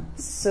given.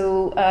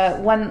 So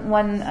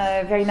one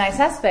very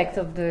nice aspect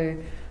of the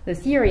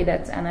theory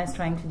that Anna is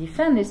trying to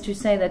defend is to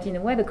say that in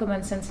a way the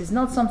common sense is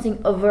not something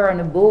over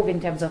and above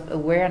in terms of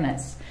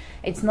awareness.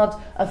 It's not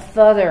a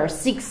further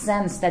sixth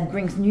sense that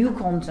brings new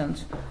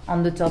content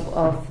on the top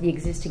of the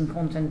existing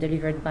content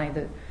delivered by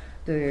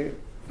the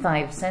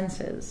five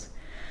senses.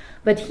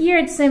 But here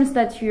it seems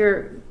that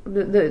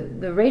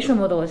the ratio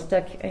model is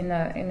stuck in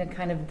a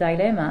kind of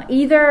dilemma.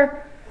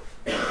 Either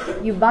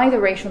you buy the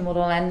ratio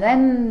model and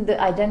then the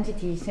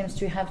identity seems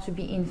to have to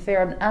be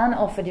inferred and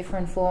of a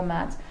different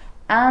format,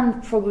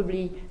 and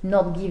probably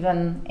not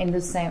given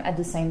at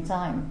the same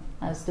time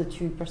as the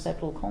two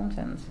perceptual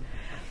contents.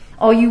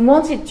 Or you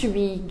want it to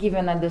be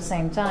given at the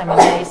same time, and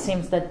then it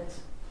seems that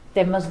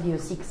there must be a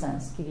sixth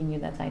sense giving you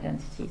that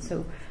identity.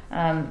 So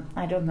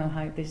I don't know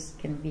how this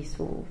can be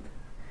solved.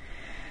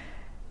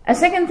 A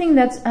second thing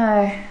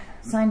that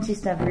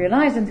scientists have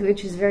realized, and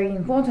which is very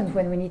important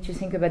when we need to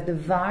think about the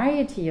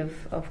variety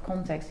of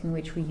contexts in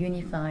which we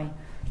unify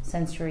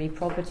sensory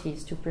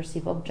properties to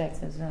perceive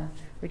objects, as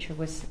Richard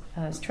was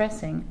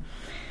stressing,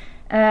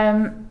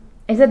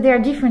 is that there are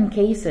different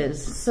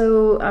cases.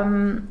 So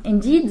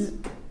indeed,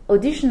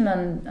 audition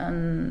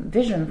and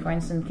vision, for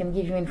instance, can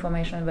give you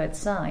information about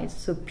size.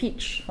 So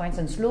pitch, for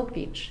instance, low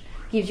pitch,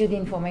 gives you the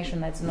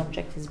information that an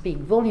object is big.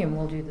 Volume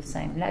will do the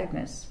same,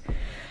 loudness.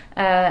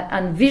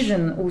 And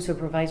vision also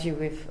provides you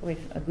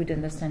with a good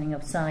understanding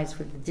of size,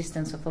 with the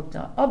distance of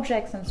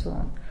objects and so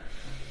on.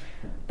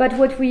 But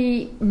what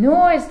we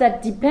know is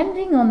that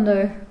depending on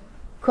the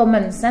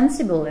common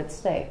sensible at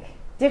stake,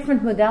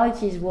 different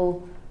modalities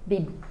will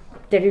be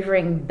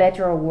delivering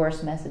better or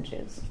worse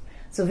messages.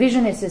 So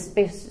vision is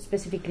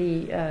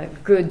specifically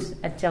good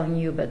at telling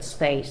you about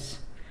space,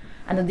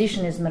 and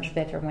audition is much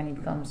better when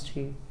it comes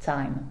to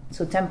time.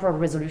 So temporal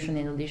resolution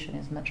in audition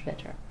is much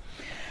better.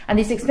 And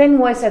this explains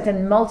why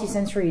certain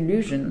multisensory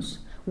illusions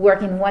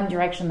work in one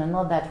direction and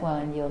not that well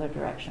in the other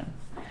direction.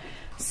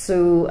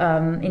 So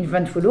in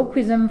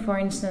ventriloquism, for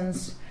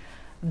instance,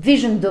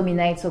 vision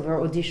dominates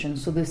over audition.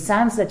 So the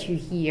sounds that you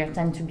hear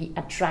tend to be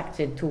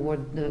attracted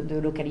toward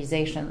the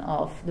localization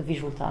of the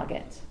visual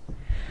target.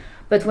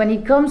 But when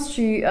it comes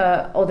to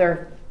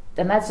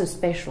and that's a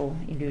spatial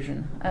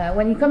illusion.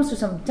 When it comes to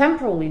some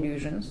temporal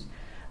illusions,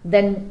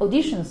 then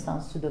audition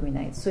starts to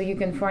dominate. So you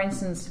can, for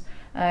instance,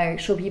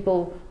 show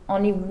people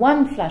only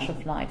one flash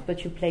of light,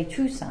 but you play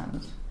two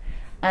sounds,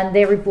 and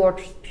they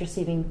report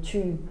perceiving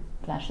two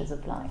flashes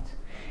of light.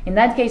 In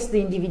that case,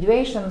 the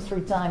individuation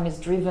through time is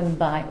driven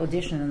by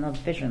audition and not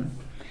vision.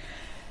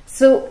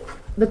 So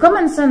the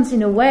common sense,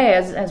 in a way,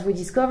 as we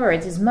discover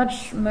it, is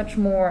much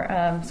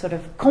more sort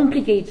of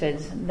complicated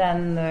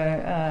than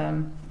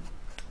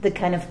the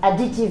kind of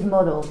additive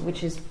model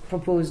which is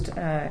proposed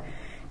in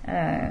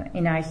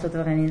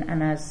Aristotle and in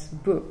Anna's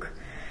book.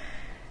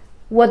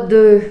 What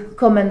the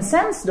common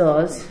sense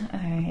does,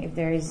 if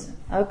there is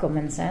a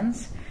common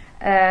sense,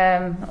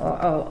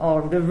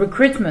 or the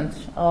recruitment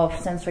of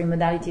sensory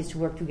modalities to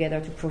work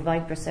together to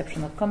provide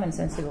perception of common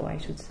sensible, I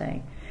should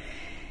say,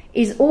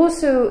 is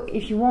also,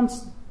 if you want,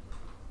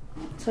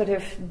 sort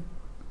of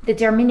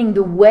determining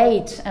the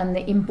weight and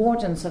the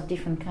importance of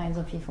different kinds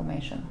of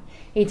information.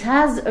 It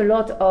has a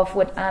lot of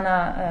what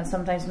Anna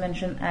sometimes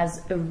mentioned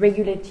as a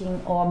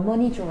regulating or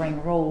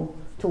monitoring role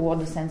toward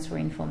the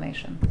sensory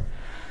information.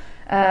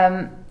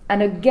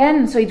 And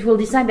again, so it will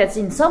decide that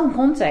in some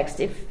context,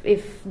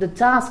 if the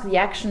task, the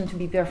action to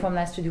be performed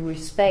has to do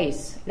with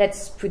space,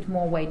 let's put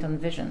more weight on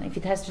vision. If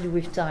it has to do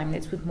with time,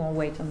 let's put more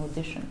weight on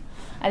audition.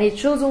 And it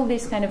shows all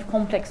these kind of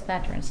complex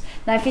patterns.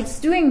 Now, if it's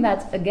doing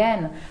that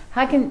again,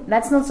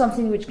 that's not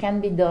something which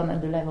can be done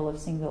at the level of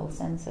single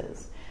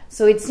senses.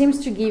 So it seems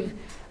to give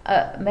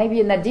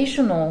maybe an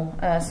additional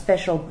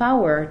special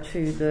power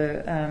to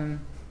the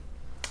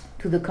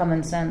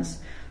common sense,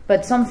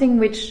 but something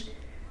which,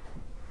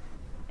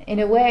 in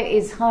a way,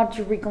 is hard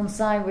to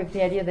reconcile with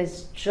the idea that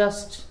it's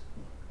just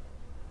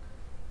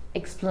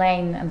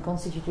explained and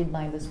constituted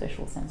by the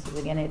special senses.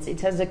 Again,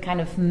 it has a kind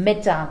of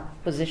meta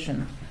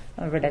position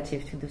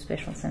relative to the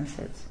special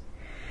senses.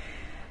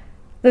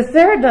 The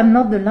third and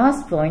not the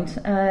last point,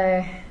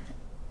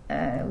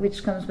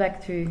 which comes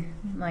back to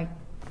my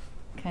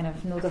kind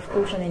of note of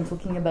caution in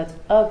talking about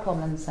a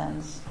common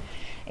sense,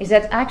 is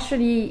that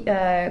actually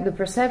the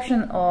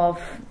perception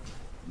of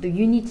the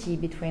unity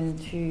between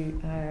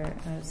two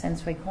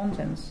sensory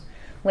contents,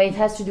 when it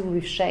has to do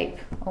with shape,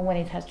 or when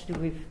it has to do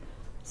with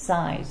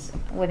size,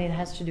 when it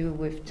has to do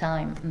with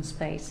time and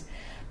space,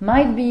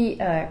 might be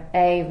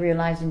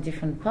realized in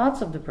different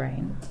parts of the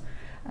brain.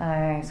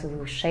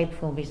 So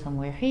shape will be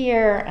somewhere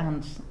here,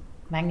 and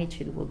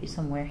magnitude will be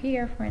somewhere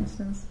here, for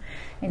instance,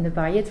 in the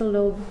parietal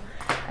lobe.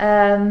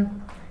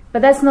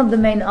 But that's not the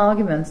main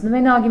argument. The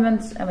main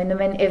argument, the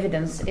main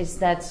evidence is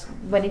that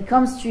when it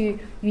comes to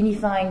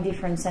unifying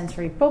different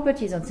sensory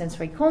properties and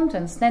sensory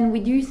contents, then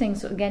we do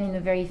things again in a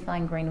very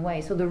fine-grained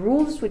way. So the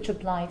rules which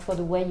apply for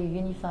the way you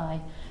unify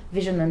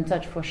vision and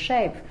touch for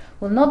shape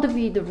will not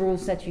be the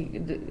rules that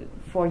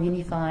for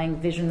unifying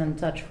vision and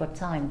touch for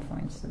time, for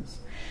instance.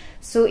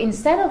 So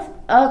instead of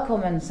a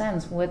common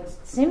sense, what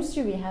seems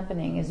to be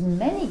happening is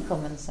many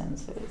common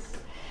senses.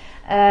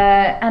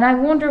 And I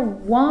wonder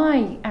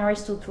why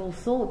Aristotle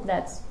thought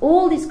that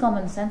all these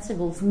common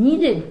sensibles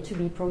needed to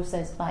be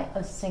processed by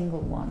a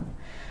single one.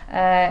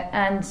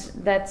 And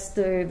that's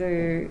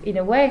in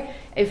a way,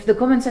 if the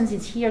common sense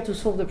is here to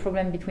solve the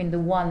problem between the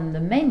one and the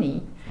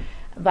many,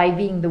 by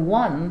being the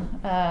one,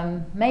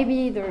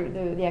 maybe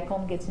the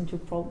account gets into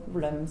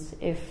problems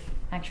if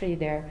actually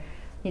there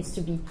needs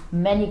to be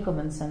many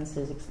common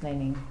senses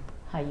explaining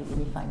how you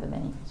unify the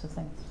many. So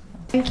thanks.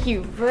 Thank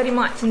you very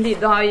much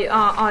indeed.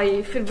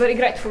 I feel very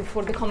grateful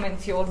for the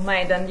comments you all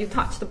made, and you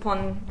touched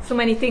upon so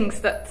many things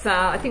that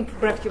I think for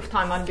brevity of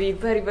time I'll be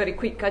very, very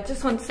quick. I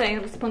just want to say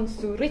in response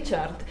to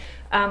Richard,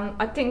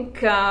 I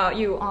think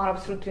you are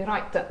absolutely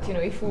right that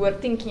if we were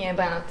thinking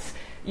about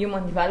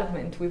human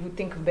development, we would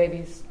think of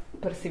babies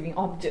perceiving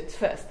objects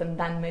first and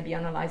then maybe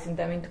analyzing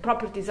them into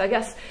properties. I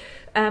guess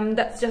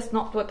that's just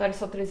not what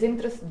Aristotle is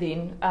interested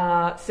in.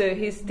 So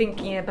he's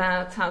thinking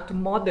about how to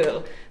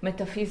model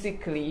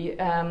metaphysically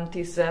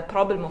this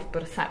problem of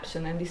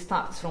perception, and he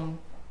starts from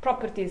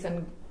properties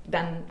and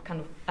then kind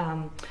of,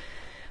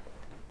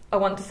 I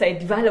want to say,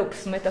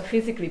 develops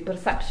metaphysically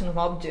perception of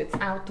objects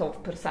out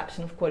of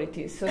perception of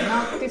qualities. So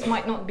now this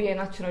might not be a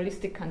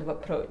naturalistic kind of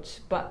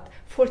approach, but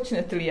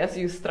fortunately, as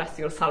you stress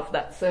yourself,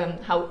 that's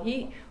how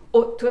he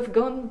ought to have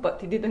gone,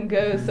 but he didn't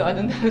go, so I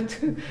don't know how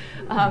to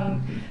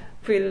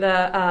feel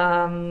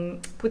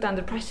put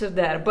under pressure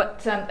there.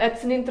 But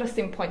it's an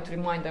interesting point to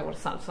remind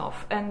ourselves of.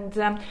 And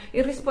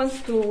in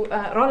response to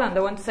Rowland, I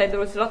want to say there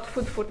was a lot of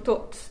food for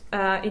thought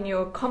in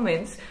your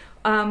comments.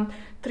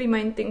 Three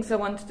main things I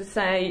wanted to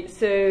say.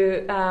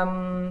 So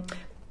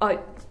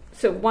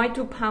why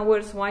two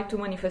powers, why two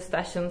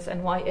manifestations,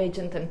 and why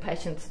agent and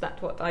patient?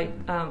 That's what I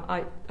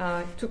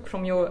took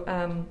from your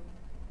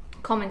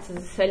comments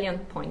as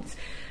salient points.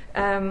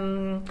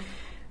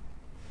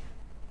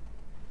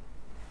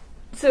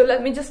 So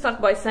let me just start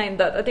by saying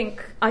that I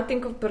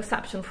think of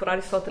perception for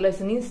Aristotle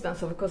as an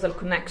instance of a causal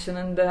connection,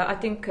 and I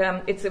think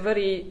it's a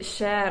very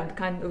shared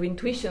kind of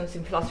intuitions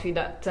in philosophy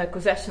that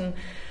causation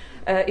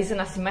is an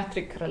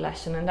asymmetric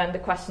relation, and then the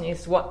question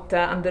is what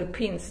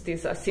underpins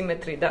this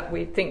asymmetry that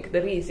we think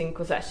there is in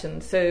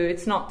causation. So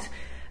it's not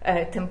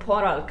a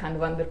temporal kind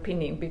of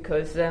underpinning,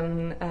 because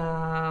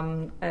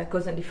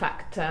cause and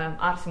effect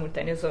are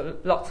simultaneous, so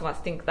lots of us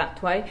think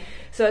that way.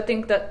 So I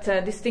think that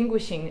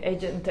distinguishing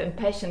agent and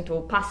patient,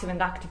 or passive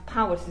and active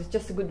powers, is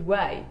just a good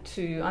way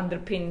to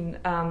underpin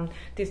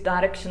this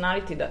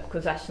directionality that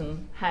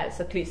causation has,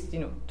 at least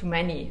to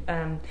many,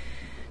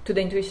 to the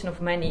intuition of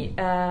many.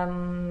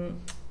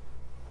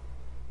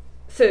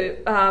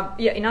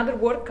 In other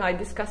work I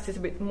discussed this a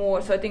bit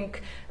more. So I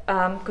think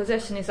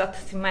causation is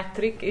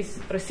asymmetric, is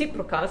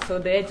reciprocal, so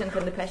the agent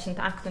and the patient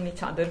act on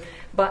each other,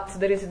 but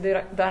there is a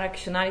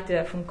directionality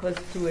there from cause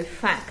to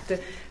effect.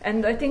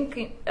 And I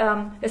think,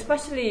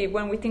 especially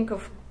when we think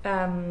of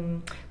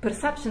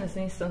perception as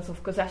an instance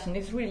of causation,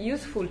 it's really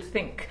useful to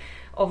think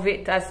of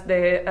it as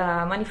the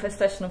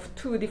manifestation of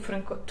two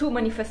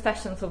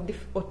manifestations of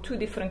two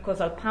different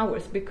causal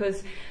powers,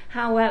 because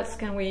how else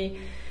can we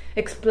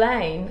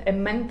explain a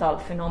mental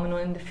phenomenon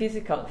and the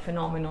physical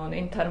phenomenon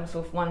in terms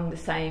of one and the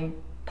same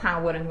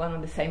power and one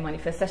and the same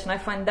manifestation? I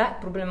find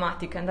that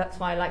problematic, and that's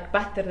why I like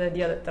better the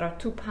idea that there are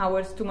two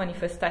powers, two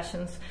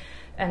manifestations,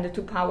 and the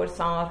two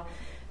powers are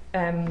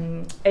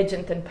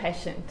agent and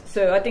patient.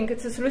 So I think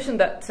it's a solution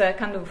that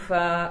kind of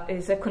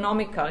is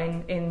economical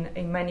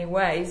in many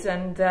ways,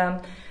 and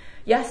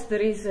yes,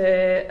 there is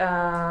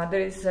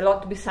a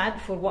lot to be said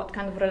for what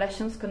kind of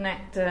relations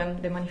connect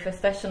the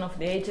manifestation of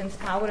the agent's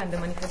power and the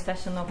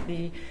manifestation of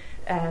the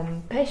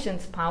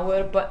patient's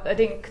power, but I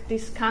think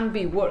this can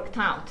be worked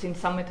out in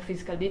some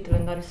metaphysical detail,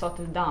 and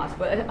Aristotle does.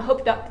 But I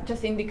hope that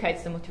just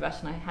indicates the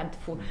motivation I had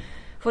for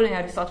following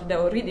Aristotle,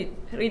 or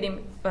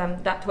reading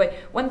that way.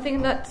 One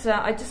thing that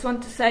I just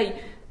want to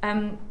say,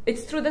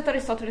 it's true that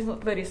Aristotle is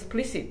not very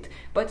explicit,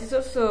 but it's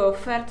also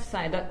fair to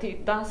say that he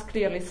does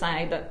clearly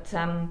say that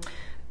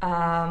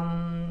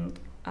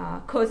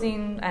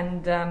causing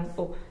and,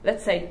 or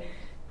let's say,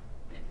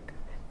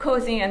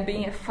 causing and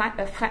being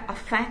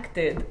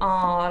affected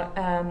are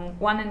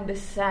one and the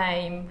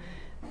same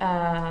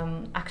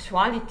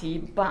actuality,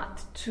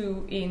 but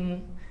two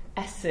in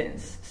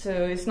essence. So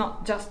it's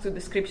not just two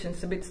descriptions,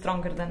 it's a bit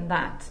stronger than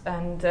that.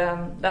 And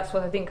that's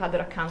what I think other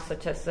accounts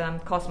such as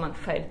Cosman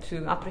failed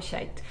to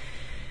appreciate.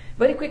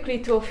 Very quickly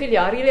to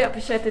Ophelia, I really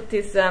appreciated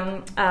his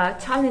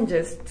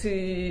challenges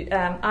to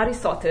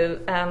Aristotle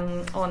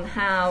on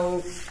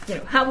how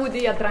would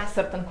he address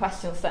certain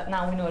questions that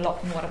now we know a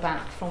lot more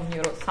about from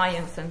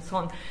neuroscience and so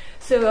on.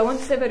 So I want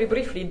to say very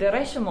briefly, the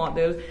ratio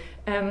model,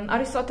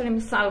 Aristotle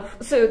himself,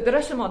 so the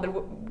ratio model,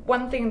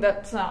 one thing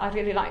that I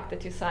really like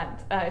that you said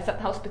is that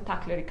how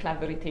spectacularly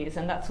clever it is,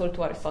 and that's all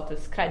to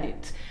Aristotle's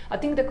credit. I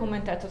think the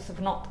commentators have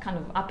not kind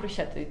of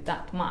appreciated it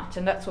that much,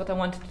 and that's what I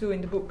wanted to do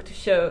in the book, to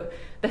show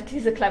that it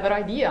is a clever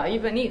idea,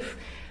 even if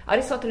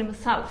Aristotle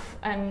himself,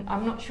 and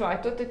I'm not sure, I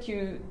thought that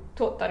you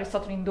thought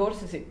Aristotle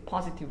endorses it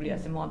positively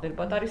as a model,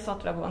 but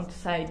Aristotle, I want to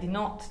say, did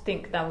not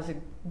think that was a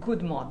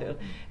good model.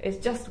 It's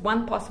just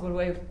one possible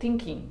way of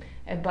thinking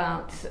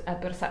about a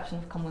perception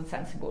of common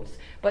sensibles,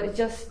 but it's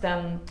just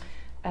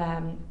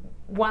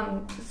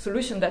one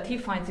solution that he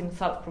finds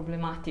himself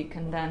problematic,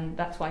 and then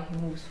that's why he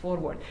moves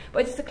forward.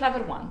 But it's a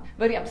clever one,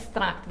 very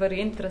abstract, very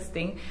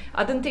interesting.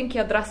 I don't think he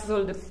addresses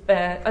all the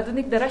I don't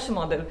think the ratio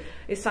model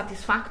is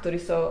satisfactory,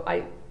 so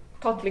I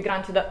totally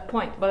grant you that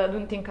point, but I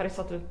don't think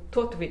Aristotle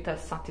thought of it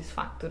as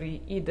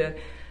satisfactory either.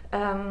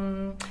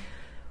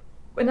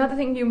 Another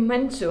thing you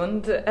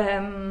mentioned,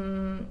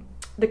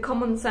 the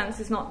common sense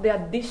is not the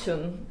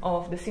addition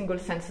of the single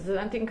senses. I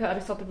don't think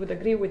Aristotle would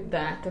agree with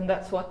that, and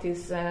that's what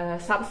his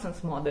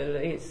substance model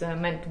is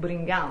meant to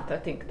bring out. I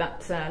think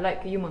that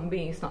like a human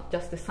being is not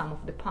just the sum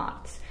of the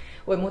parts,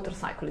 or a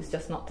motorcycle is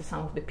just not the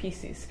sum of the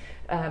pieces,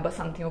 but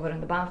something over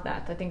and above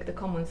that. I think the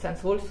common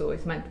sense also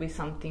is meant to be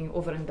something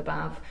over and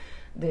above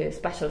the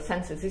special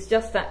senses. It's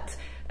just that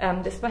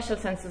the special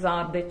senses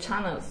are the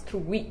channels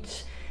through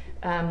which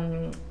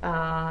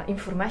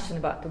information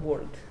about the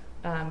world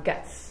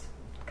gets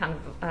kind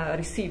of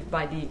received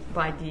by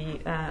the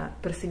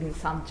perceiving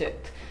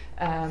subject.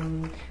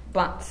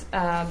 But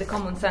the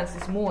common sense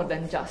is more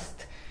than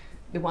just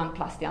the one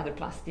plus the other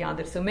plus the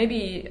other. So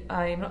maybe,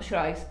 I'm not sure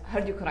I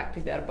heard you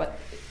correctly there, but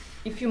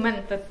if you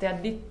meant that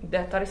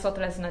that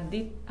Aristotle has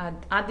an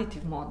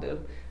additive model,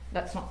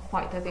 that's not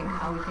quite, I think,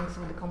 how he thinks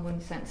of the common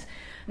sense.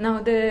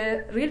 Now,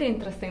 the really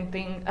interesting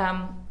thing,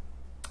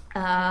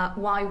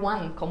 why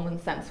one common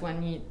sense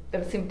when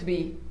there seemed to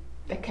be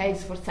a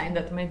case for saying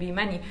that maybe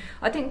many?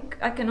 I think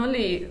I can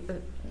only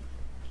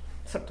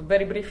sort of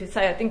very briefly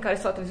say I think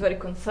Aristotle is very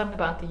concerned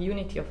about the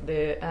unity of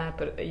the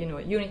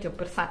unity of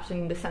perception,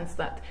 in the sense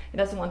that he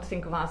doesn't want to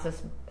think of us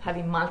as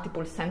having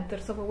multiple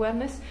centers of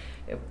awareness.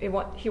 He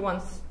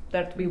wants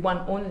there to be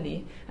one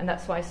only, and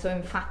that's why he's so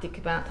emphatic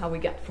about how we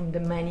get from the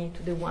many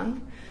to the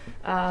one.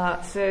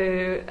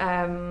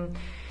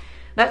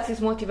 That's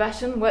his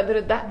motivation.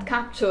 Whether that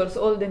captures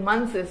all the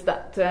nuances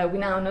that we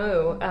now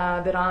know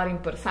there are in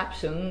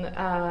perception,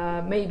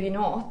 maybe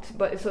not,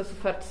 but it's also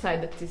fair to say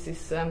that this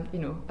is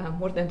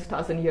more than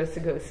 2,000 years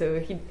ago, so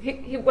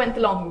he went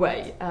a long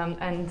way.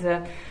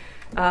 And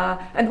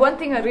one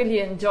thing I really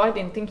enjoyed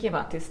in thinking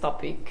about this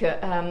topic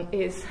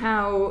is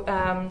how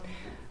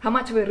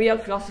much of a real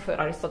philosopher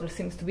Aristotle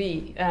seems to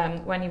be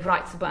when he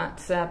writes about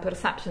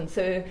perception.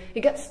 So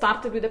he gets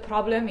started with a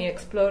problem, he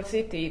explores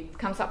it, he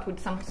comes up with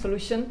some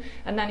solution,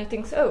 and then he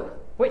thinks, oh,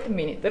 wait a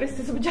minute, there is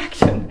this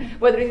objection,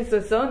 whether it's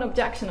his own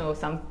objection or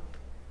some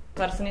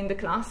person in the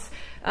class,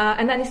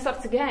 and then he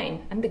starts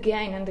again and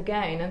again and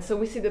again, and so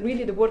we see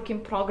really the work in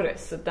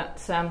progress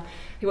that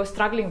he was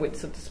struggling with,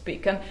 so to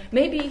speak. And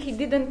maybe he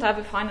didn't have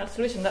a final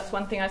solution. That's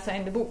one thing I say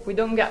in the book. We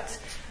don't get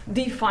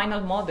the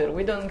final model.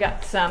 We don't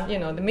get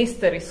the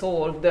mystery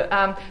solved.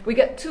 We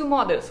get two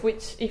models,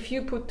 which if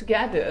you put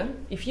together,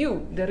 if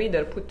you, the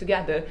reader, put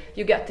together,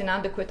 you get an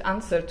adequate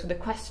answer to the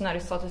question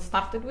Aristotle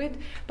started with,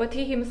 but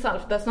he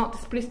himself does not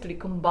explicitly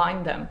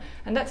combine them.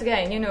 And that's,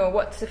 again,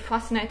 what's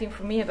fascinating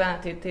for me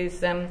about it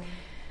is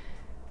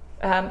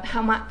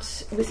how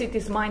much we see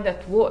his mind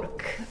at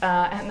work,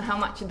 and how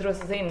much it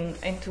draws us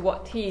into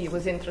what he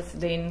was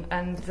interested in.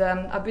 And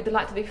I'd be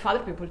delighted if other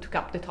people took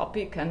up the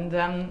topic and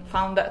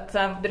found that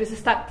there is a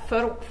step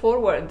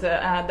forward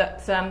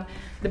that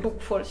the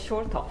book falls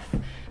short of.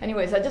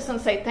 Anyways, I just want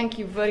to say thank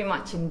you very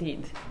much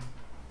indeed.